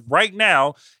now. As of right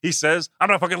now, he says, I'm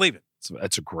not fucking leaving.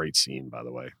 That's a great scene, by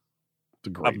the way. It's a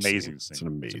great amazing scene. It's an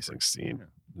amazing scene. Yeah.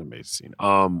 An amazing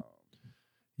scene.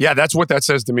 Yeah, that's what that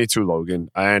says to me too, Logan.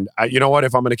 And you know what?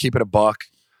 If I'm going to keep it a buck,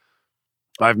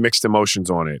 I have mixed emotions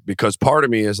on it because part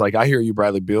of me is like, I hear you,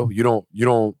 Bradley Beal. You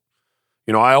don't.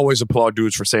 I always applaud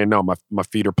dudes for saying no. My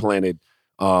feet are planted,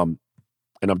 and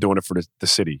I'm doing it for the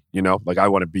city. Like I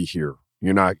want to be here.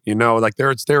 You're not. Like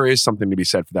there is something to be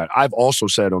said for that. I've also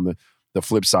said on the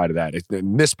flip side of that,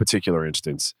 in this particular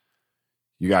instance,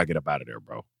 you gotta get up out of there,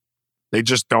 bro. They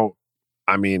just don't.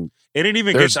 I mean, it didn't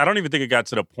even I don't even think it got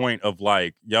to the point of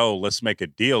like, yo, let's make a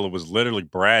deal. It was literally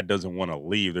Brad doesn't want to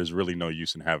leave. There's really no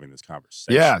use in having this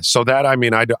conversation. Yeah. So that,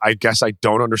 I guess I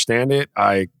don't understand it.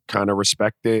 I kind of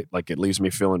respect it. Like it leaves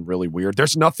me feeling really weird.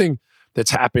 There's nothing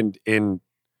that's happened in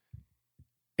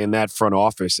in that front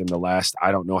office in the last,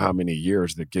 I don't know how many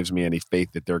years, that gives me any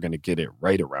faith that they're going to get it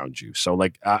right around you. So,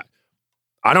 like, I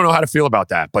don't know how to feel about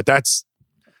that, but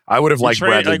I would have liked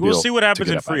Bradley Beal. We'll see what happens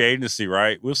in free agency,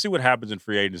 right? We'll see what happens in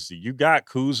free agency. You got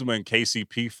Kuzma and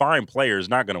KCP, fine players,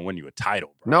 not going to win you a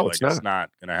title, bro. No, like, it's not. It's not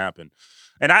going to happen.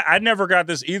 And I never got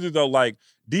this either, though. Like,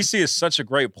 DC is such a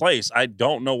great place. I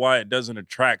don't know why it doesn't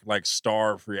attract, like,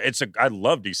 star free. I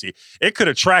love DC. It could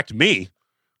attract me.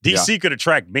 DC could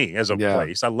attract me as a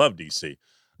place. I love DC.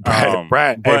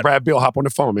 Brad Beal, hop on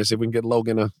the phone, man. See if we can get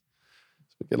Logan a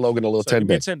little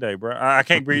 10-day. 10-day, bro. I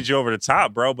can't breed you over the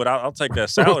top, bro, but I'll take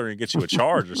that salary and get you a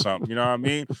charge or something. You know what I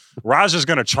mean? Raja's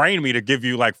going to train me to give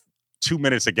you like 2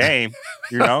 minutes a game,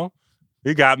 you know?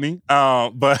 He got me.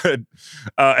 And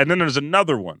then there's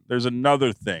another one. There's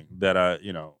another thing that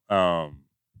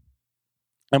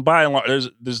and by and large,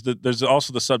 there's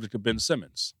also the subject of Ben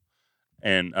Simmons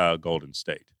and Golden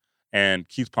State. And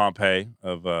Keith Pompey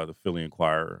of the Philly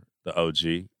Inquirer, the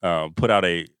OG, put out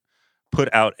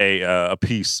a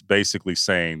piece basically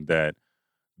saying that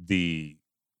the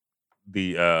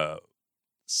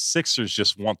Sixers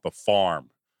just want the farm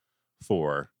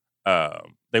for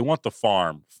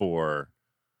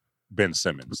Ben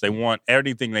Simmons. They want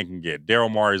everything they can get.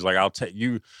 Daryl Morey's like, I'll take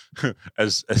you,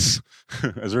 as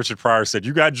Richard Pryor said,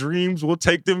 you got dreams, we'll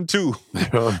take them too.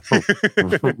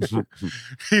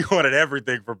 He wanted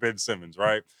everything for Ben Simmons,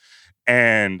 right?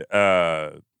 And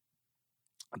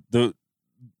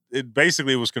it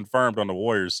basically was confirmed on the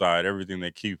Warriors side, everything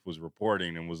that Keith was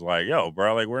reporting, and was like, yo,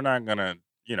 bro, like, we're not gonna,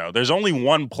 there's only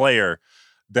one player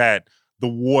that the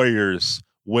Warriors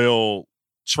will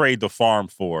trade the farm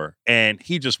for, and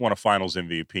he just won a finals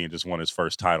MVP and just won his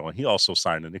first title, and he also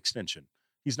signed an extension.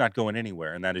 He's not going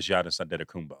anywhere, and that is Giannis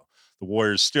Antetokounmpo. The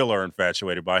Warriors still are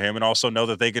infatuated by him and also know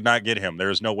that they could not get him.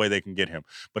 There is no way they can get him.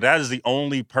 But that is the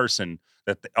only person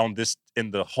that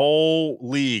in the whole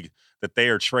league that they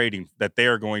are trading, that they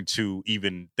are going to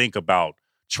even think about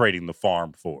trading the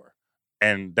farm for.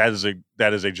 And that is a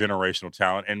generational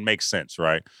talent and makes sense,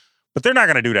 right? But they're not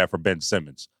going to do that for Ben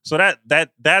Simmons. So that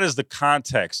is the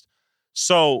context.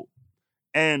 So,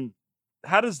 and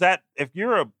how does that, if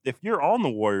you're on the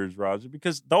Warriors, Raja,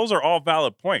 because those are all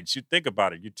valid points. You think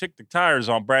about it. You tick the tires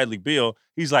on Bradley Beal.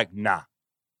 He's like, nah,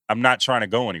 I'm not trying to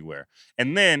go anywhere.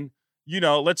 And then,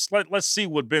 let's see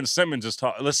what Ben Simmons is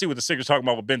talking. Let's see what the Sixers talking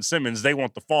about with Ben Simmons. They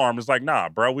want the farm. It's like, nah,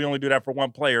 bro, we only do that for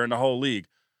one player in the whole league.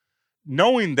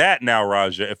 Knowing that now,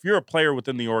 Raja, if you're a player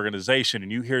within the organization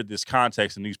and you hear this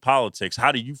context and these politics,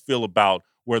 how do you feel about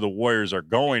where the Warriors are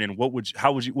going, and what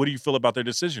do you feel about their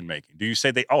decision making? Do you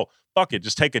say fuck it,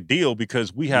 just take a deal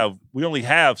because we only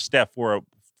have Steph for a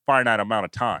finite amount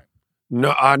of time?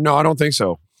 No, I don't think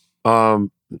so.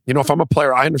 If I'm a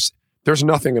player, I understand. There's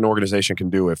nothing an organization can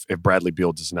do if Bradley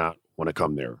Beal does not want to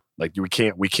come there. Like, we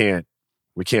can't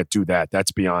do that.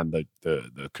 That's beyond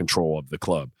the control of the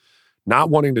club.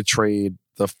 Not wanting to trade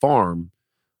the farm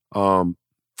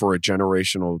for a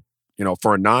generational,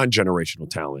 for a non-generational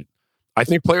talent. I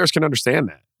think players can understand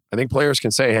that. I think players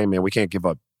can say, hey, man, we can't give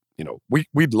up,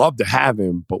 we'd love to have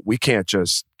him, but we can't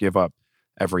just give up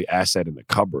every asset in the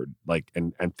cupboard,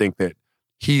 and think that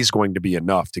he's going to be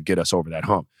enough to get us over that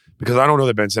hump. Because I don't know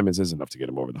that Ben Simmons is enough to get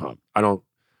him over the hump. I don't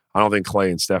think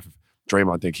Clay and Steph,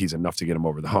 Draymond think he's enough to get him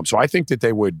over the hump. So I think that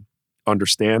they would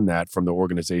understand that from the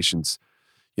organization's,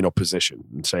 position,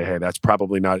 and say, hey, that's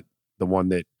probably not the one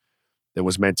that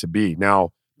was meant to be.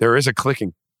 Now, there is a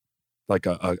clicking, like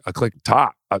a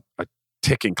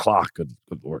ticking clock. Good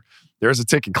Lord. There's a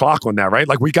ticking clock on that, right?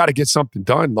 Like, we got to get something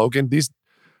done, Logan. These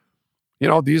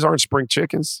aren't spring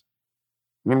chickens.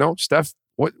 Steph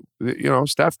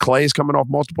Clay's coming off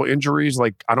multiple injuries.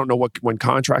 Like, I don't know when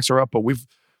contracts are up, but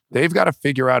they've got to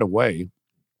figure out a way,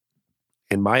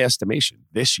 in my estimation,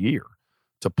 this year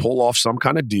to pull off some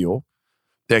kind of deal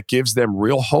that gives them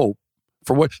real hope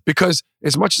because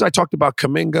as much as I talked about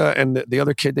Kuminga and the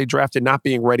other kid they drafted not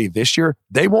being ready this year,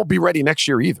 they won't be ready next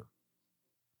year either.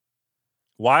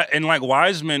 Why? And like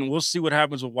Wiseman, we'll see what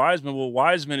happens with Wiseman. Well,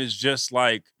 Wiseman is just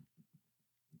like,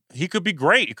 he could be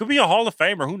great. He could be a Hall of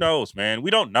Famer. Who knows, man? We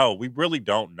don't know. We really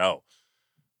don't know.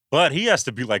 But he has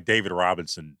to be like David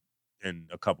Robinson in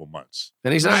a couple months.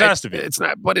 And he's not. Has to be. It's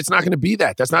not. But it's not going to be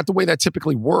that. That's not the way that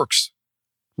typically works.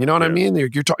 You know what I mean?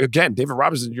 Again, David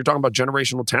Robinson. You're talking about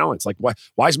generational talents. Like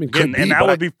Wiseman could be, and that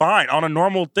would be fine on a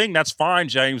normal thing. That's fine,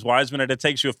 James Wiseman, and it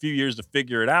takes you a few years to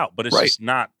figure it out. But it's just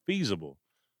not feasible.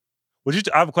 I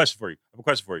have a question for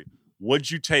you. Would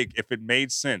you take, if it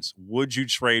made sense, would you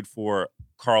trade for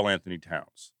Karl Anthony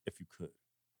Towns if you could?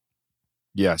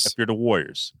 Yes. If you're the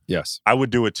Warriors. Yes. I would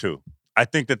do it too. I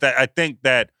think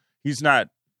that he's not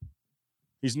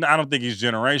I don't think he's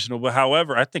generational, but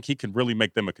however, I think he can really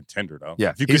make them a contender, though.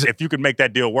 Yeah, if you could make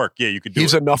that deal work, yeah, you could do it.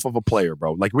 He's enough of a player,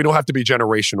 bro. Like, we don't have to be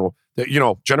generational.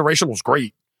 Generational is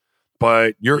great,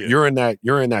 but you're in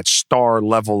that star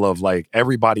level of like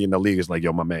everybody in the league is like,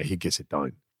 yo, my man, he gets it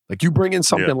done. Like, you bring in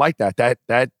something like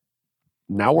that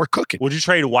now we're cooking. Would you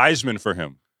trade Wiseman for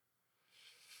him?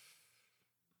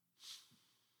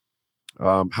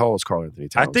 How old is Karl Anthony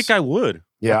Towns? I think I would.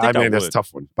 Yeah, I mean, that's a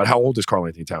tough one. But how old is Karl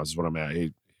Anthony Towns is what I'm at.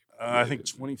 I think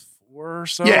 24 or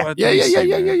so. Yeah.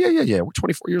 We're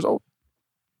 24 years old.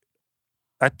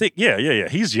 I think, yeah.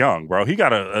 He's young, bro. He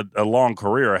got a long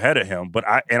career ahead of him. But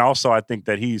I think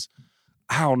that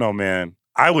I don't know, man.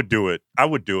 I would do it.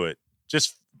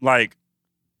 Just like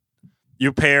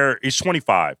you pair, he's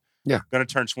 25. Yeah. Going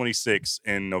to turn 26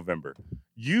 in November.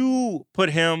 You put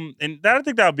him, and I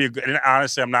think that would be a good, and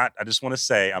honestly, I just want to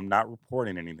say, I'm not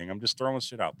reporting anything. I'm just throwing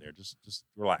shit out there. Just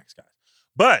relax, guys.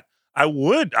 But I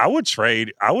would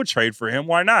trade for him.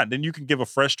 Why not? Then you can give a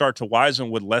fresh start to Wiseman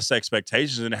with less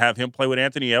expectations and have him play with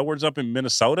Anthony Edwards up in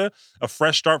Minnesota. A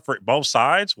fresh start for both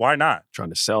sides. Why not? Trying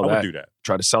to sell that. I would do that.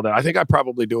 Try to sell that. I think I'd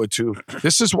probably do it too.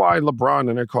 This is why LeBron,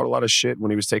 and I caught a lot of shit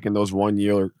when he was taking those 1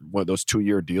 year, those 2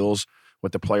 year deals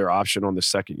with the player option on the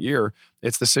second year.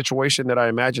 It's the situation that I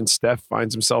imagine Steph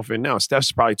finds himself in now.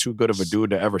 Steph's probably too good of a dude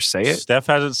to ever say it. Steph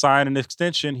hasn't signed an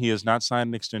extension. He has not signed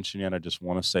an extension yet. I just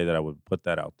want to say that I would put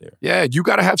that out there. Yeah, you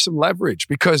got to have some leverage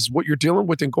because what you're dealing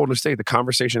with in Golden State, the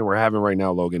conversation we're having right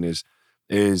now, Logan, is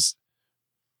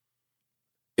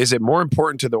it more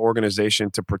important to the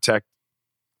organization to protect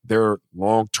their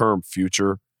long-term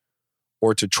future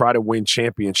or to try to win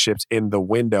championships in the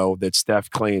window that Steph,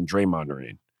 Clay, and Draymond are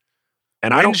in?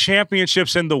 And I don't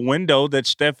championships in the window that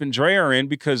Steph and Dre are in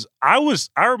because I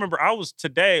remember I was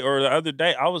today or the other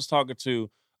day, I was talking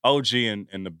to OG in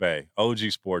the Bay, OG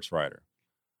sports writer,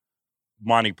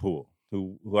 Monty Poole,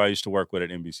 who I used to work with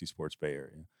at NBC Sports Bay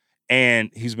Area.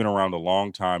 And he's been around a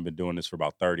long time, been doing this for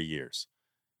about 30 years.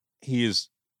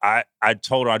 I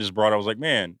told her, I was like,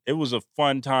 man, it was a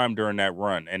fun time during that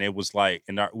run. And it was like,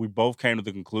 we both came to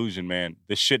the conclusion, man,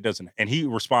 this shit doesn't, and he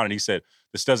responded, he said,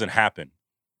 this doesn't happen.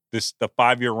 The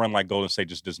 5-year run like Golden State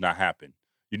just does not happen.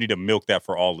 You need to milk that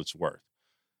for all it's worth.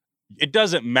 It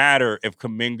doesn't matter if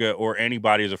Kuminga or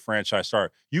anybody is a franchise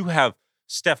star. You have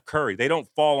Steph Curry. They don't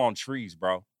fall on trees,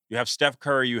 bro. You have Steph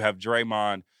Curry, you have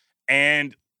Draymond,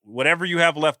 and whatever you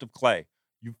have left of Clay,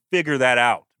 you figure that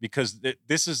out because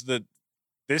this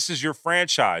is your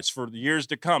franchise for the years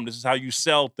to come. This is how you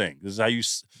sell things.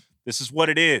 This is what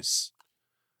it is.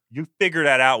 You figure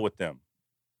that out with them.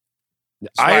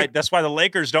 That's why the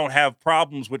Lakers don't have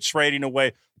problems with trading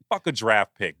away. Fuck a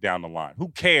draft pick down the line. Who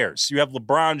cares? You have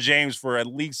LeBron James for at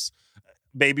least,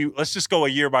 maybe, let's just go a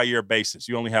year-by-year basis.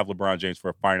 You only have LeBron James for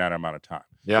a finite amount of time.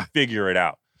 Yeah. Figure it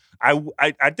out.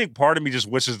 I think part of me just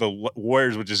wishes the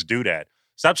Warriors would just do that.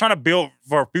 Stop trying to build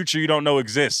for a future you don't know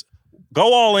exists.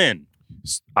 Go all in.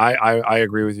 I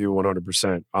agree with you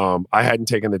 100%. I hadn't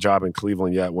taken the job in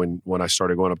Cleveland yet when I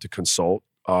started going up to consult.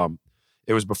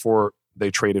 It was before they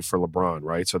traded for LeBron,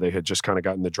 right? So they had just kind of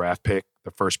gotten the draft pick,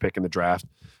 the first pick in the draft.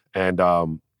 And,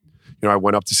 I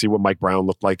went up to see what Mike Brown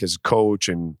looked like as a coach,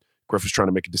 and Griff was trying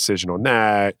to make a decision on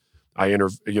that. I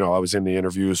was in the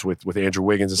interviews with Andrew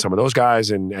Wiggins and some of those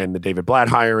guys and the David Blatt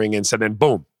hiring. And so then,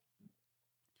 boom,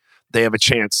 they have a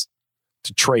chance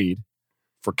to trade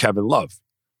for Kevin Love.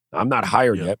 I'm not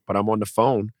hired yet, but I'm on the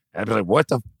phone. And I'd be like,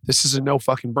 this is a no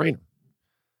fucking brainer.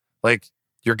 Like,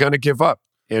 you're going to give up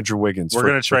Andrew Wiggins. We're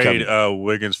going to trade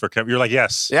Wiggins for Kevin. You're like,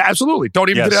 yes. Yeah, absolutely. Don't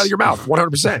even get it out of your mouth.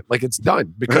 100%. Like, it's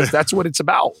done because that's what it's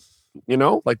about.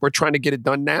 Like, we're trying to get it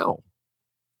done now.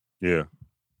 Yeah.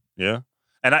 Yeah.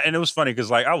 And it was funny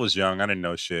because, like, I was young. I didn't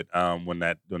know shit when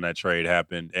that trade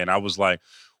happened. And I was like,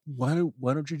 why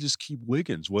don't you just keep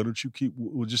Wiggins? Why don't you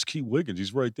just keep Wiggins?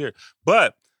 He's right there.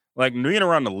 But, like, being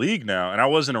around the league now, and I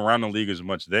wasn't around the league as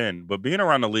much then, but being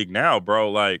around the league now, bro,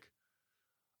 like,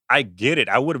 I get it.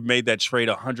 I would have made that trade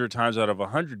 100 times out of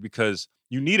 100 because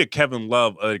you need a Kevin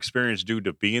Love, an experienced dude,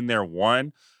 to be in there,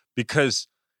 because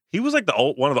he was like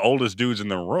one of the oldest dudes in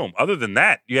the room. Other than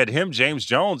that, you had him, James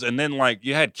Jones, and then, like,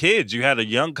 you had kids. You had a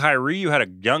young Kyrie. You had a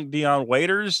young Deion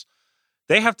Waiters.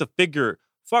 They have to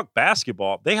fuck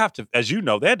basketball. They have to, as you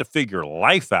know, they had to figure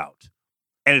life out.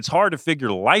 And it's hard to figure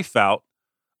life out.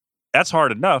 That's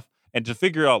hard enough. And to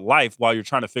figure out life while you're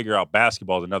trying to figure out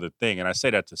basketball is another thing. And I say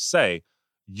that to say,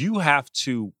 you have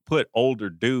to put older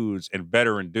dudes and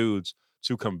veteran dudes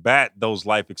to combat those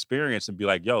life experience and be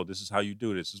like, yo, this is how you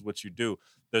do this is what you do.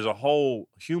 There's a whole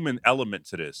human element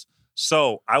to this.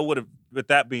 So I would have, with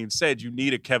that being said, you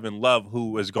need a Kevin Love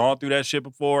who has gone through that shit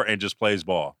before and just plays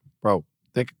ball. Bro,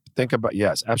 think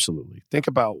Yes, absolutely. Think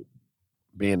about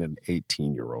being an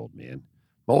 18-year-old, man.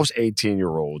 Most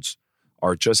 18-year-olds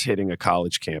are just hitting a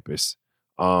college campus.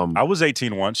 I was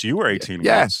 18 once. You were 18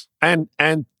 yeah. once.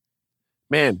 And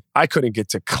man, I couldn't get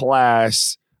to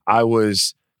class. I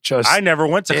was just I never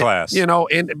went to class. You know,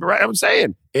 and I'm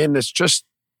saying, in the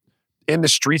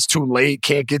streets too late,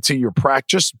 can't get to your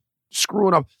practice,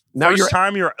 screwing up. Now First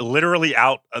time you're literally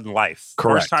out in life.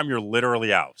 Correct. First time you're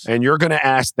literally out. And you're going to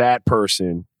ask that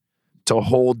person to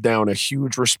hold down a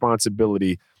huge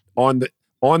responsibility on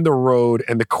the road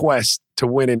and the quest to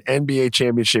win an NBA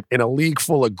championship in a league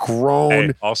full of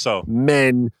grown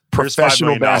men,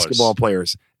 professional basketball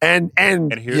players. And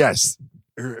yes,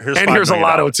 here's a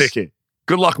lotto ticket.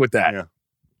 Good luck with that.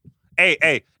 Yeah.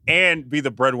 Hey, and be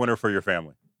the breadwinner for your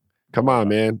family. Come on,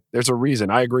 man. There's a reason.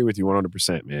 I agree with you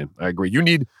 100%, man. I agree.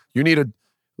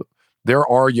 There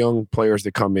are young players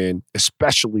that come in,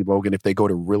 especially Logan, if they go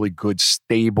to really good,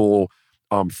 stable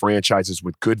franchises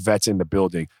with good vets in the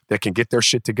building that can get their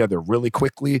shit together really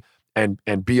quickly and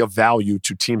be of value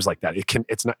to teams like that.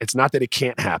 It's not that it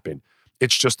can't happen.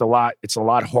 It's just a lot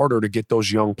harder to get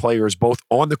those young players, both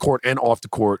on the court and off the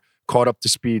court, caught up to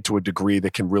speed to a degree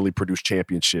that can really produce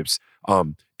championships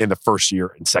in the first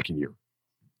year and second year.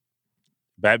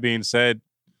 That being said,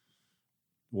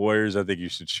 Warriors, I think you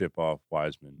should ship off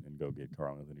Wiseman and go get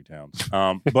Karl-Anthony Towns.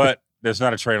 But there's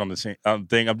not a trade on the thing.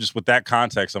 I'm just, with that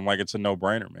context, I'm like, it's a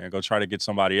no-brainer, man. Go try to get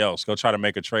somebody else. Go try to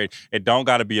make a trade. It don't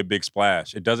got to be a big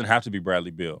splash. It doesn't have to be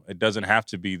Bradley Beal. It doesn't have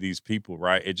to be these people,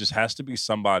 right? It just has to be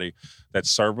somebody that's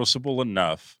serviceable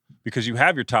enough, because you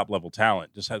have your top-level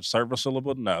talent. Just have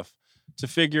serviceable enough to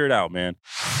figure it out, man.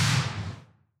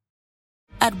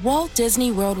 At Walt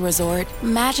Disney World Resort,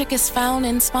 magic is found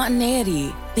in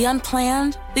spontaneity, the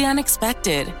unplanned, the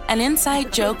unexpected, an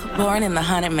inside joke born in the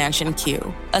Haunted Mansion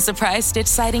queue, a surprise Stitch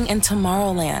sighting in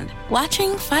Tomorrowland,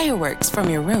 watching fireworks from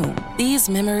your room. These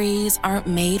memories aren't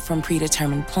made from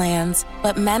predetermined plans,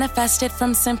 but manifested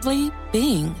from simply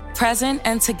being present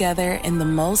and together in the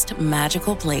most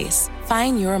magical place.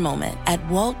 Find your moment at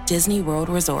Walt Disney World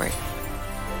Resort.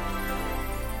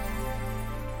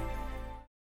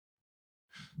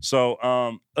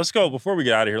 So let's go, before we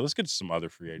get out of here, let's get to some other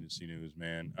free agency news,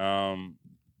 man.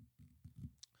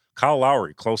 Kyle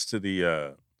Lowry, close to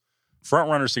the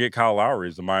front runners to get Kyle Lowry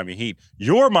is the Miami Heat.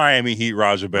 Your Miami Heat,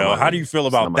 Raja Bell. How do you feel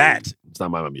about that? It's not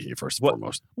Miami Heat, first and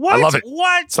foremost. What? I love it.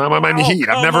 What? It's not my Miami Heat.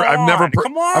 I've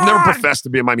never professed to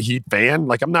be a Miami Heat fan.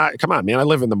 Like, I'm not. Come on, man. I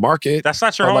live in the market. That's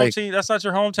not your home team. That's not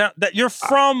your hometown. That you're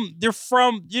from.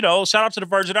 You know. Shout out to the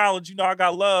Virgin Islands. You know, I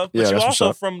got love. But you're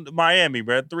also from Miami,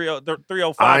 man.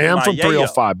 305. I am from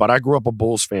 305, but I grew up a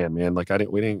Bulls fan, man. Like,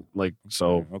 we didn't like.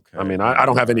 So okay. I mean, I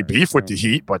don't have any beef with the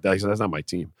Heat, but that's not my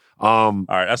team. All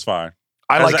right, that's fine.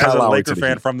 I like Kyle Lowry. As a Laker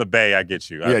fan from the Bay, I get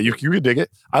you. Yeah, you can dig it.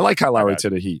 I like Kyle Lowry to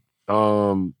the Heat.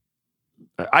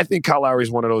 I think Kyle Lowry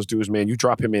is one of those dudes, man. You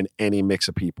drop him in any mix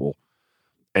of people,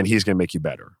 and he's going to make you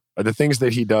better. The things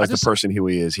that he does, the person who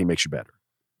he is, he makes you better.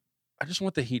 I just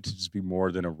want the Heat to just be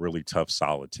more than a really tough,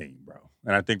 solid team, bro.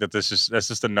 And I think that that's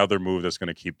just another move that's going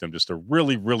to keep them just a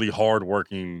really, really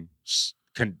hardworking,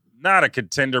 not a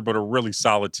contender, but a really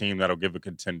solid team that'll give a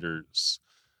contender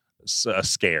a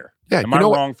scare. Yeah, Am I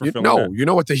wrong for feeling that? You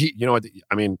know what the Heat,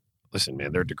 I mean, listen,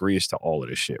 man, there are degrees to all of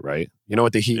this shit, right? You know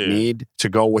what the Heat need to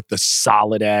go with the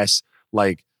solid ass,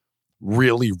 like,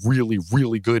 really, really,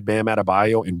 really good Bam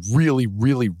Adebayo and really,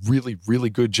 really, really, really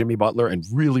good Jimmy Butler and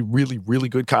really, really, really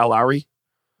good Kyle Lowry?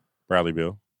 Bradley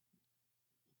Beal.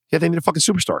 Yeah, they need a fucking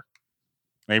superstar.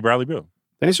 Hey, Bradley Beal.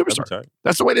 They need a superstar.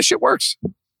 That's the way this shit works.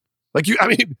 Like,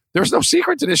 there's no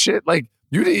secret to this shit. Like,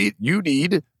 you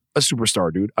need a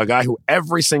superstar, dude. A guy who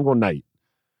every single night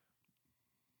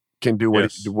can do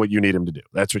what you need him to do.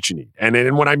 That's what you need.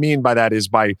 And what I mean by that is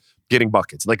by getting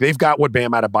buckets. Like, they've got what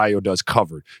Bam Adebayo does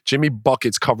covered. Jimmy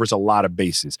Buckets covers a lot of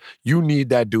bases. You need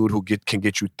that dude who can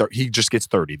get you 30. He just gets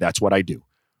 30. That's what I do.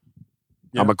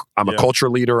 Yeah. I'm a culture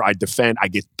leader. I defend. I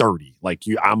get 30. Like,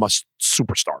 I'm a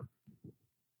superstar.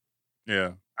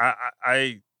 Yeah.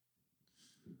 I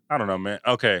don't know, man.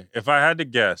 Okay, if I had to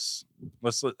guess,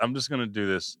 I'm just gonna do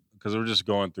this because we're just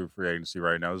going through free agency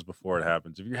right now. This is before it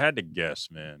happens. If you had to guess,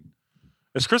 man,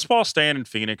 is Chris Paul staying in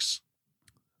Phoenix?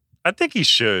 I think he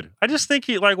should. I just think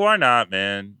why not,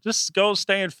 man? Just go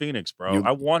stay in Phoenix, bro.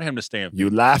 I want him to stay in Phoenix. You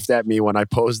laughed at me when I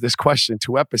posed this question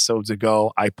 2 episodes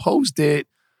ago. I posed it.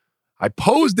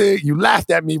 You laughed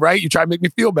at me, right? You tried to make me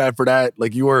feel bad for that.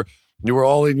 Like, you were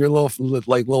all in your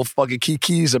little fucking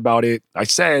keys about it. I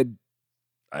said,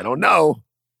 I don't know.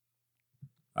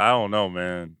 I don't know,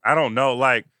 man. I don't know.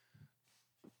 Like,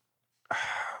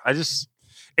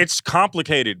 it's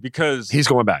complicated because he's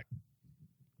going back.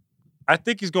 I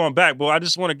think he's going back, but I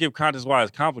just want to give context why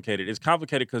it's complicated. It's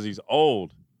complicated because he's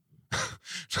old.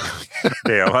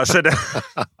 Damn, I said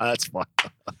that. That's fine.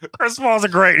 Chris Paul's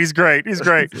great. He's great.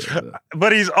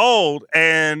 But he's old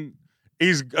and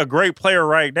he's a great player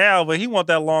right now, but he want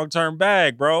that long-term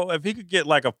bag, bro. If he could get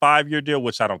like a 5-year deal,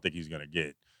 which I don't think he's going to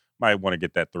get. Might want to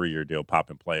get that 3-year deal,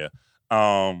 popping player.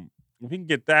 If he can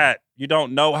get that, you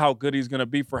don't know how good he's going to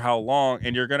be for how long,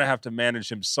 and you're going to have to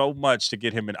manage him so much to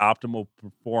get him an optimal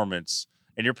performance.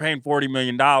 And you're paying $40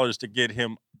 million to get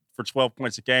him for 12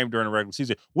 points a game during the regular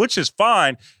season, which is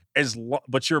fine,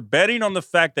 but you're betting on the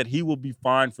fact that he will be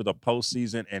fine for the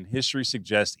postseason, and history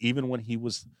suggests even when he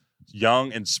was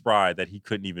young and spry that he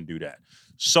couldn't even do that.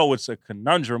 So it's a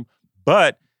conundrum,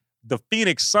 but the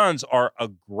Phoenix Suns are a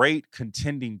great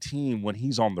contending team when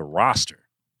he's on the roster.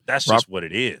 That's just what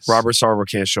it is. Robert Sarver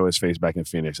can't show his face back in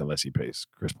Phoenix unless he pays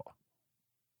Chris Paul.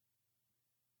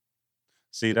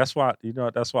 See, that's why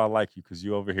I like you, because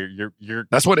you over here, you're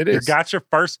that's what it is. You got your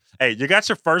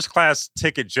first class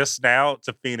ticket just now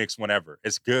to Phoenix whenever.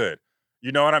 It's good.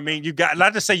 You know what I mean? You got,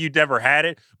 not to say you never had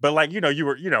it, but like, you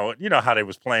were, you know how they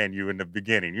was playing you in the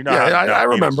beginning. You know, I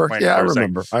remember. Yeah, I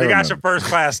remember. You got your first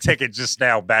class ticket just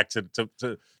now back to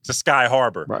Sky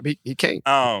Harbor. Right, he can't.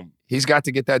 He's got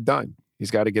to get that done. He's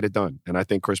got to get it done, and I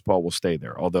think Chris Paul will stay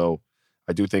there. Although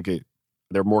I do think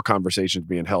there are more conversations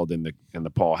being held in the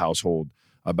Paul household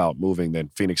about moving than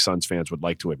Phoenix Suns fans would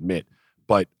like to admit.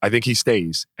 But I think he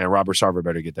stays, and Robert Sarver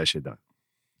better get that shit done.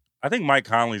 I think Mike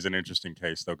Conley's an interesting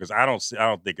case though, because I don't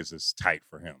think it's as tight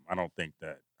for him. I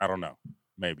don't know.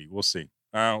 Maybe we'll see.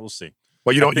 We'll see.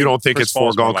 Well, you don't think it's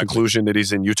foregone conclusion that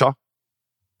he's in Utah?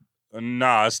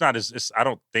 No, it's not I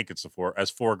don't think it's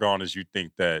as foregone as you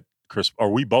think that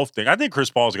we both think. I think Chris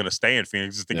Paul is going to stay in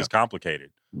Phoenix. I just think it's complicated.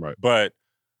 Right. But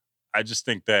I just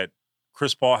think that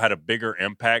Chris Paul had a bigger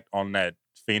impact on that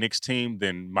Phoenix team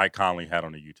than Mike Conley had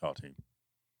on the Utah team.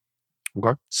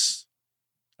 Okay.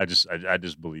 I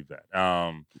just believe that.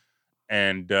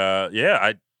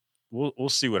 We'll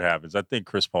see what happens. I think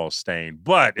Chris Paul's staying,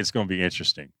 but it's going to be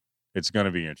interesting.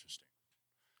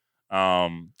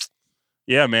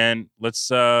 Yeah, man. Let's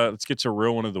get to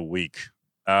real one of the week.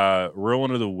 Real one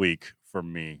of the week for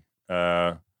me.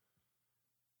 Man,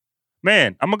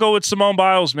 I'm gonna go with Simone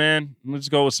Biles, man. Let's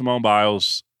go with Simone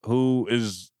Biles, who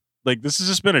is like, this has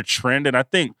just been a trend, and I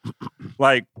think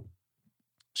like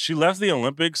she left the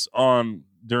Olympics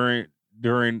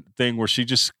during thing where she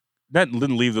just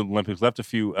didn't leave the Olympics, left a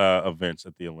few events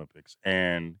at the Olympics,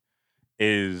 and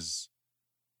is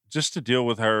just to deal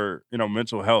with her,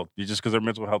 mental health, just because her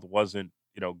mental health wasn't,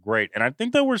 great. And I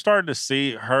think that we're starting to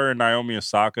see her and Naomi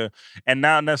Osaka, and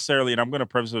not necessarily, and I'm going to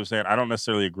preface it with saying I don't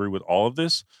necessarily agree with all of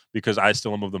this, because I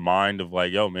still am of the mind of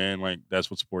like, yo, man, like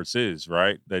that's what sports is,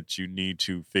 right? That you need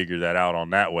to figure that out on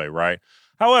that way, right?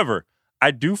 However, I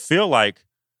do feel like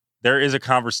there is a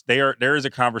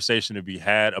conversation to be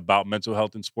had about mental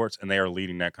health in sports, and they are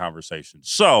leading that conversation.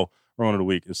 So, Run of the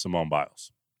Week is Simone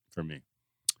Biles for me.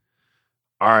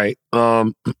 All right.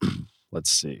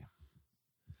 Let's see.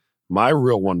 My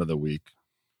real one of the week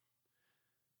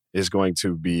is going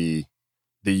to be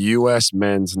the U.S.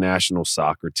 men's national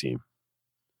soccer team.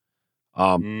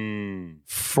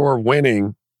 For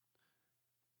winning,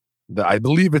 I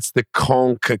believe it's the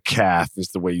CONCACAF is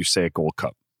the way you say it, Gold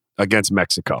Cup against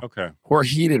Mexico. Okay. Who are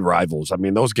heated rivals. I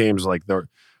mean, those games, like they're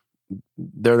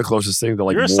the closest thing to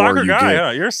like you're a war soccer you guy, get. huh?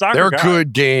 You're a soccer guy. They're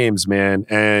good games, man.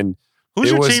 And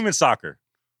who's your team in soccer?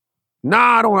 No,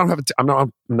 I don't have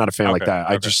I'm not a fan like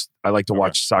that. Okay. I like to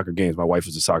watch soccer games. My wife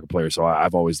was a soccer player, so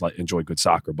I've always enjoyed good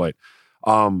soccer. But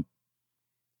man,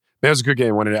 it was a good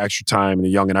game. Went into extra time, and a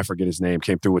young, and I forget his name,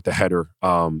 came through with the header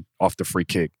off the free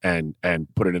kick and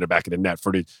put it in the back of the net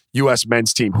for the U.S.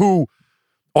 men's team, who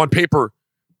on paper,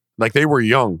 like they were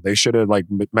young. They should have, like,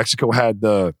 Mexico had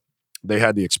the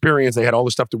experience. They had all the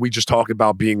stuff that we just talked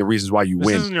about being the reasons why you win.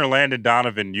 This isn't your Landon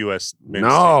Donovan U.S. men's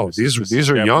No, team.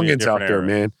 these are youngins out there, era.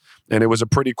 man. And it was a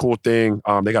pretty cool thing.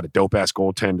 They got a dope-ass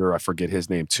goaltender. I forget his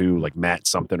name, too, like Matt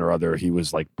something or other. He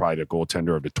was, like, probably the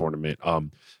goaltender of the tournament.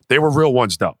 They were real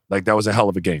ones, though. Like, that was a hell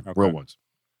of a game. Okay. Real ones.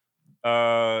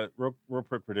 Real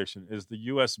quick prediction. Is the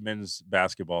U.S. men's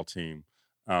basketball team,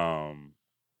 are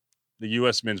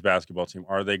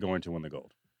they going to win the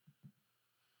gold?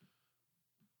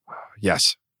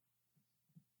 Yes.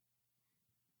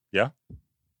 Yeah?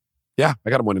 Yeah, I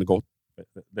got them winning the gold.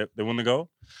 They win the gold?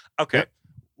 Okay. Yeah.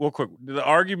 Real quick. The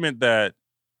argument that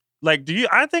Like,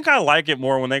 I think I like it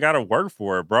more when they got to work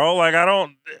for it, bro. Like,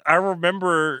 I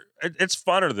remember it's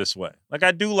funner this way. Like,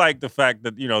 I do like the fact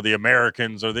that, the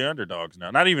Americans are the underdogs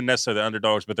now. Not even necessarily the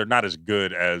underdogs, but they're not as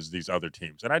good as these other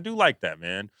teams. And I do like that,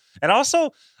 man. And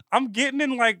also, I'm getting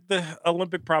in, like, the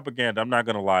Olympic propaganda. I'm not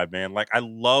going to lie, man. Like, I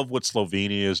love what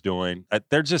Slovenia is doing.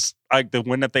 They're just, like, the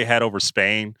win that they had over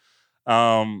Spain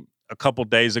a couple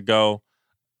days ago.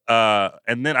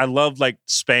 And then I love like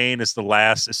Spain is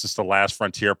it's just the last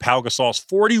frontier. Pau Gasol's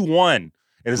 41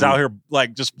 and is out here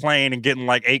like just playing and getting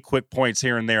like 8 quick points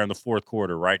here and there in the fourth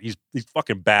quarter, right? He's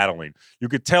fucking battling. You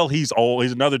could tell he's old.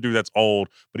 He's another dude that's old,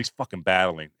 but he's fucking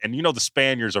battling. And the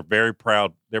Spaniards are very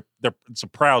proud. It's a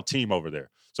proud team over there.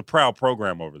 It's a proud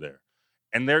program over there.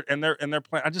 And they're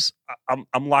playing.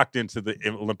 I'm locked into the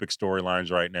Olympic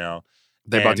storylines right now.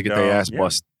 They're about to get their ass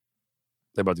bust.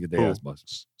 They're about to get their ass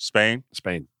bust. Spain?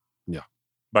 Yeah.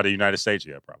 By the United States,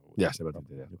 yeah, probably. Yes, they're about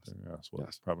to get their ass bust.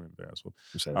 Yes, probably their ass bust.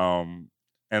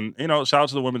 And shout out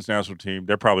to the women's national team.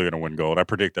 They're probably going to win gold. I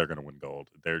predict they're going to win gold.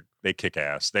 They kick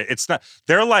ass.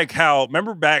 They're like how,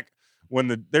 remember back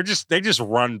when they just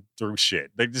run through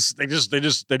shit. They just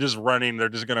running. They're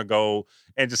just going to go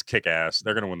and just kick ass.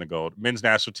 They're going to win the gold. Men's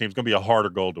national team's going to be a harder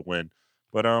goal to win.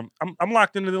 But I'm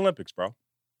locked into the Olympics, bro.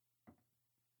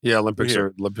 Yeah, Olympics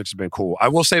have been cool. I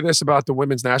will say this about the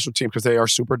women's national team because they are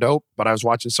super dope. But I was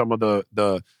watching some of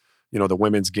the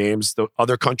women's games. The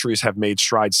other countries have made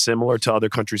strides similar to other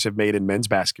countries have made in men's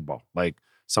basketball. Like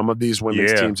some of these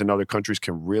women's teams in other countries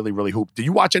can really, really hoop. Do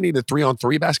you watch any of the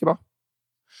 3-on-3 basketball?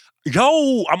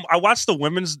 Yo, I watched the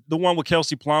women's, the one with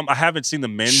Kelsey Plum. I haven't seen the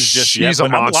men's just yet. She's a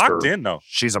monster. I'm locked in though.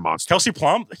 She's a monster. Kelsey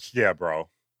Plum, yeah, bro.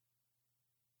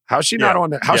 How's she not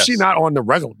on she not on the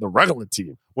regular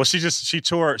team? Well, she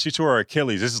tore her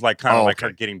Achilles. This is like kind of like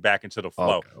her getting back into the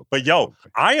flow. Okay. But yo,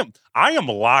 I am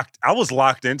locked. I was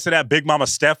locked into that Big Mama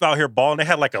Steph out here balling.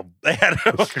 She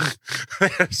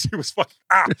was fucking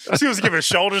she was giving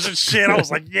shoulders and shit. I was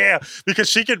like, yeah, because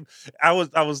she could. I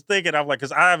was thinking, I'm like,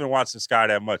 because I haven't watched this guy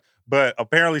that much, but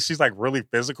apparently she's like really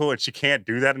physical and she can't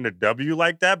do that in the W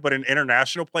like that. But in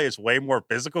international play, it's way more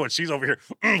physical, and she's over here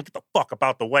get the fuck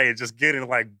about the way and just getting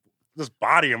like. Just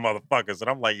bodying motherfuckers, and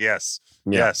I'm like, yes.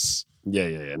 No, but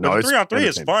the 3-on-3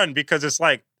 is fun because it's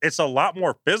like it's a lot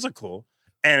more physical,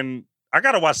 and I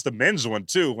gotta watch the men's one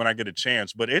too when I get a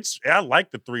chance. But I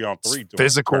like the 3-on-3. It's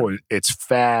physical, it's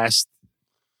fast.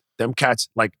 Them cats,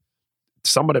 like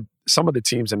some of the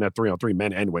teams in that 3-on-3,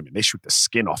 men and women, they shoot the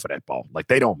skin off of that ball. Like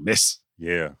they don't miss.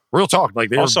 Yeah, real talk.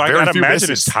 Like also, I gotta imagine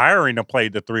it's tiring to play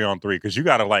the 3-on-3 because you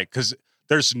gotta because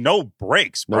there's no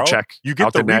breaks, bro. No check. You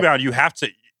get the rebound, you have to.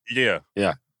 Yeah.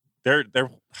 They're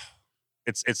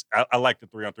I like the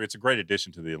 3-on-3. It's a great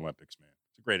addition to the Olympics, man.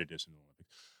 It's a great addition to the Olympics.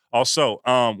 Also,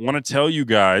 want to tell you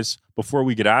guys before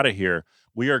we get out of here,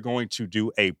 we are going to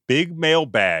do a big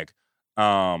mailbag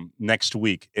next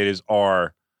week. It is I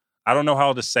don't know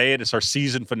how to say it. It's our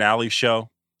season finale show.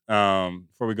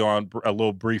 Before we go on a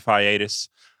little brief hiatus.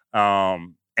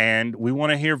 And we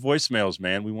want to hear voicemails,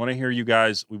 man. We want to hear you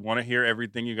guys. We want to hear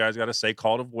everything you guys got to say.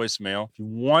 Call to voicemail. If you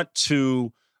want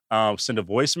to send a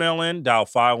voicemail in, dial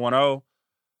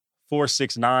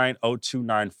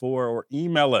 510-469-0294 or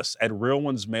email us at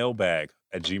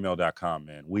realonesmailbag@gmail.com,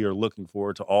 man. We are looking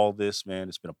forward to all this, man.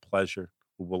 It's been a pleasure.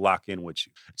 We will lock in with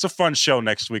you. It's a fun show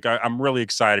next week. I'm really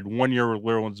excited. 1 year with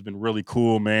Real Ones has been really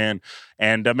cool, man.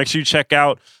 And make sure you check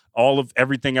out all of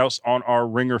everything else on our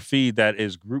Ringer feed. That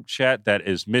is Group Chat, that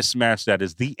is Mismatch, that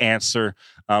is The Answer.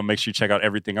 Make sure you check out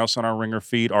everything else on our Ringer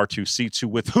feed. R2C2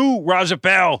 with who? Raja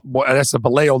Bell. Boy, that's a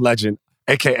Vallejo legend,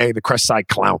 a.k.a. the Crestside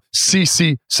Clown,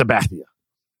 CC Sabathia.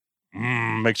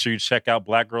 Make sure you check out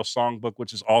Black Girl Songbook,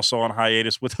 which is also on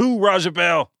hiatus with who? Raja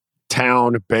Bell.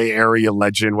 Town, Bay Area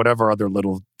legend, whatever other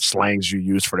little slangs you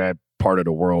use for that part of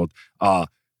the world.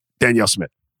 Danielle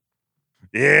Smith.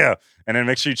 Yeah. And then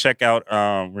make sure you check out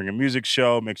Ringer Music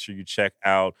Show. Make sure you check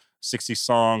out 60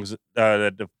 Songs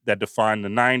that define the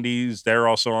 90s. They're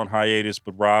also on hiatus,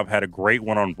 but Rob had a great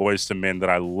one on Boyz II Men that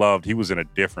I loved. He was in a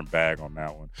different bag on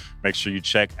that one. Make sure you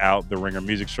check out the Ringer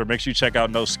Music Show. Make sure you check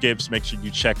out No Skips. Make sure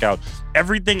you check out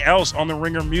everything else on the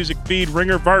Ringer Music feed,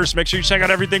 Ringerverse. Make sure you check out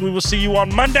everything. We will see you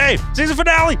on Monday. Season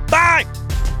finale. Bye.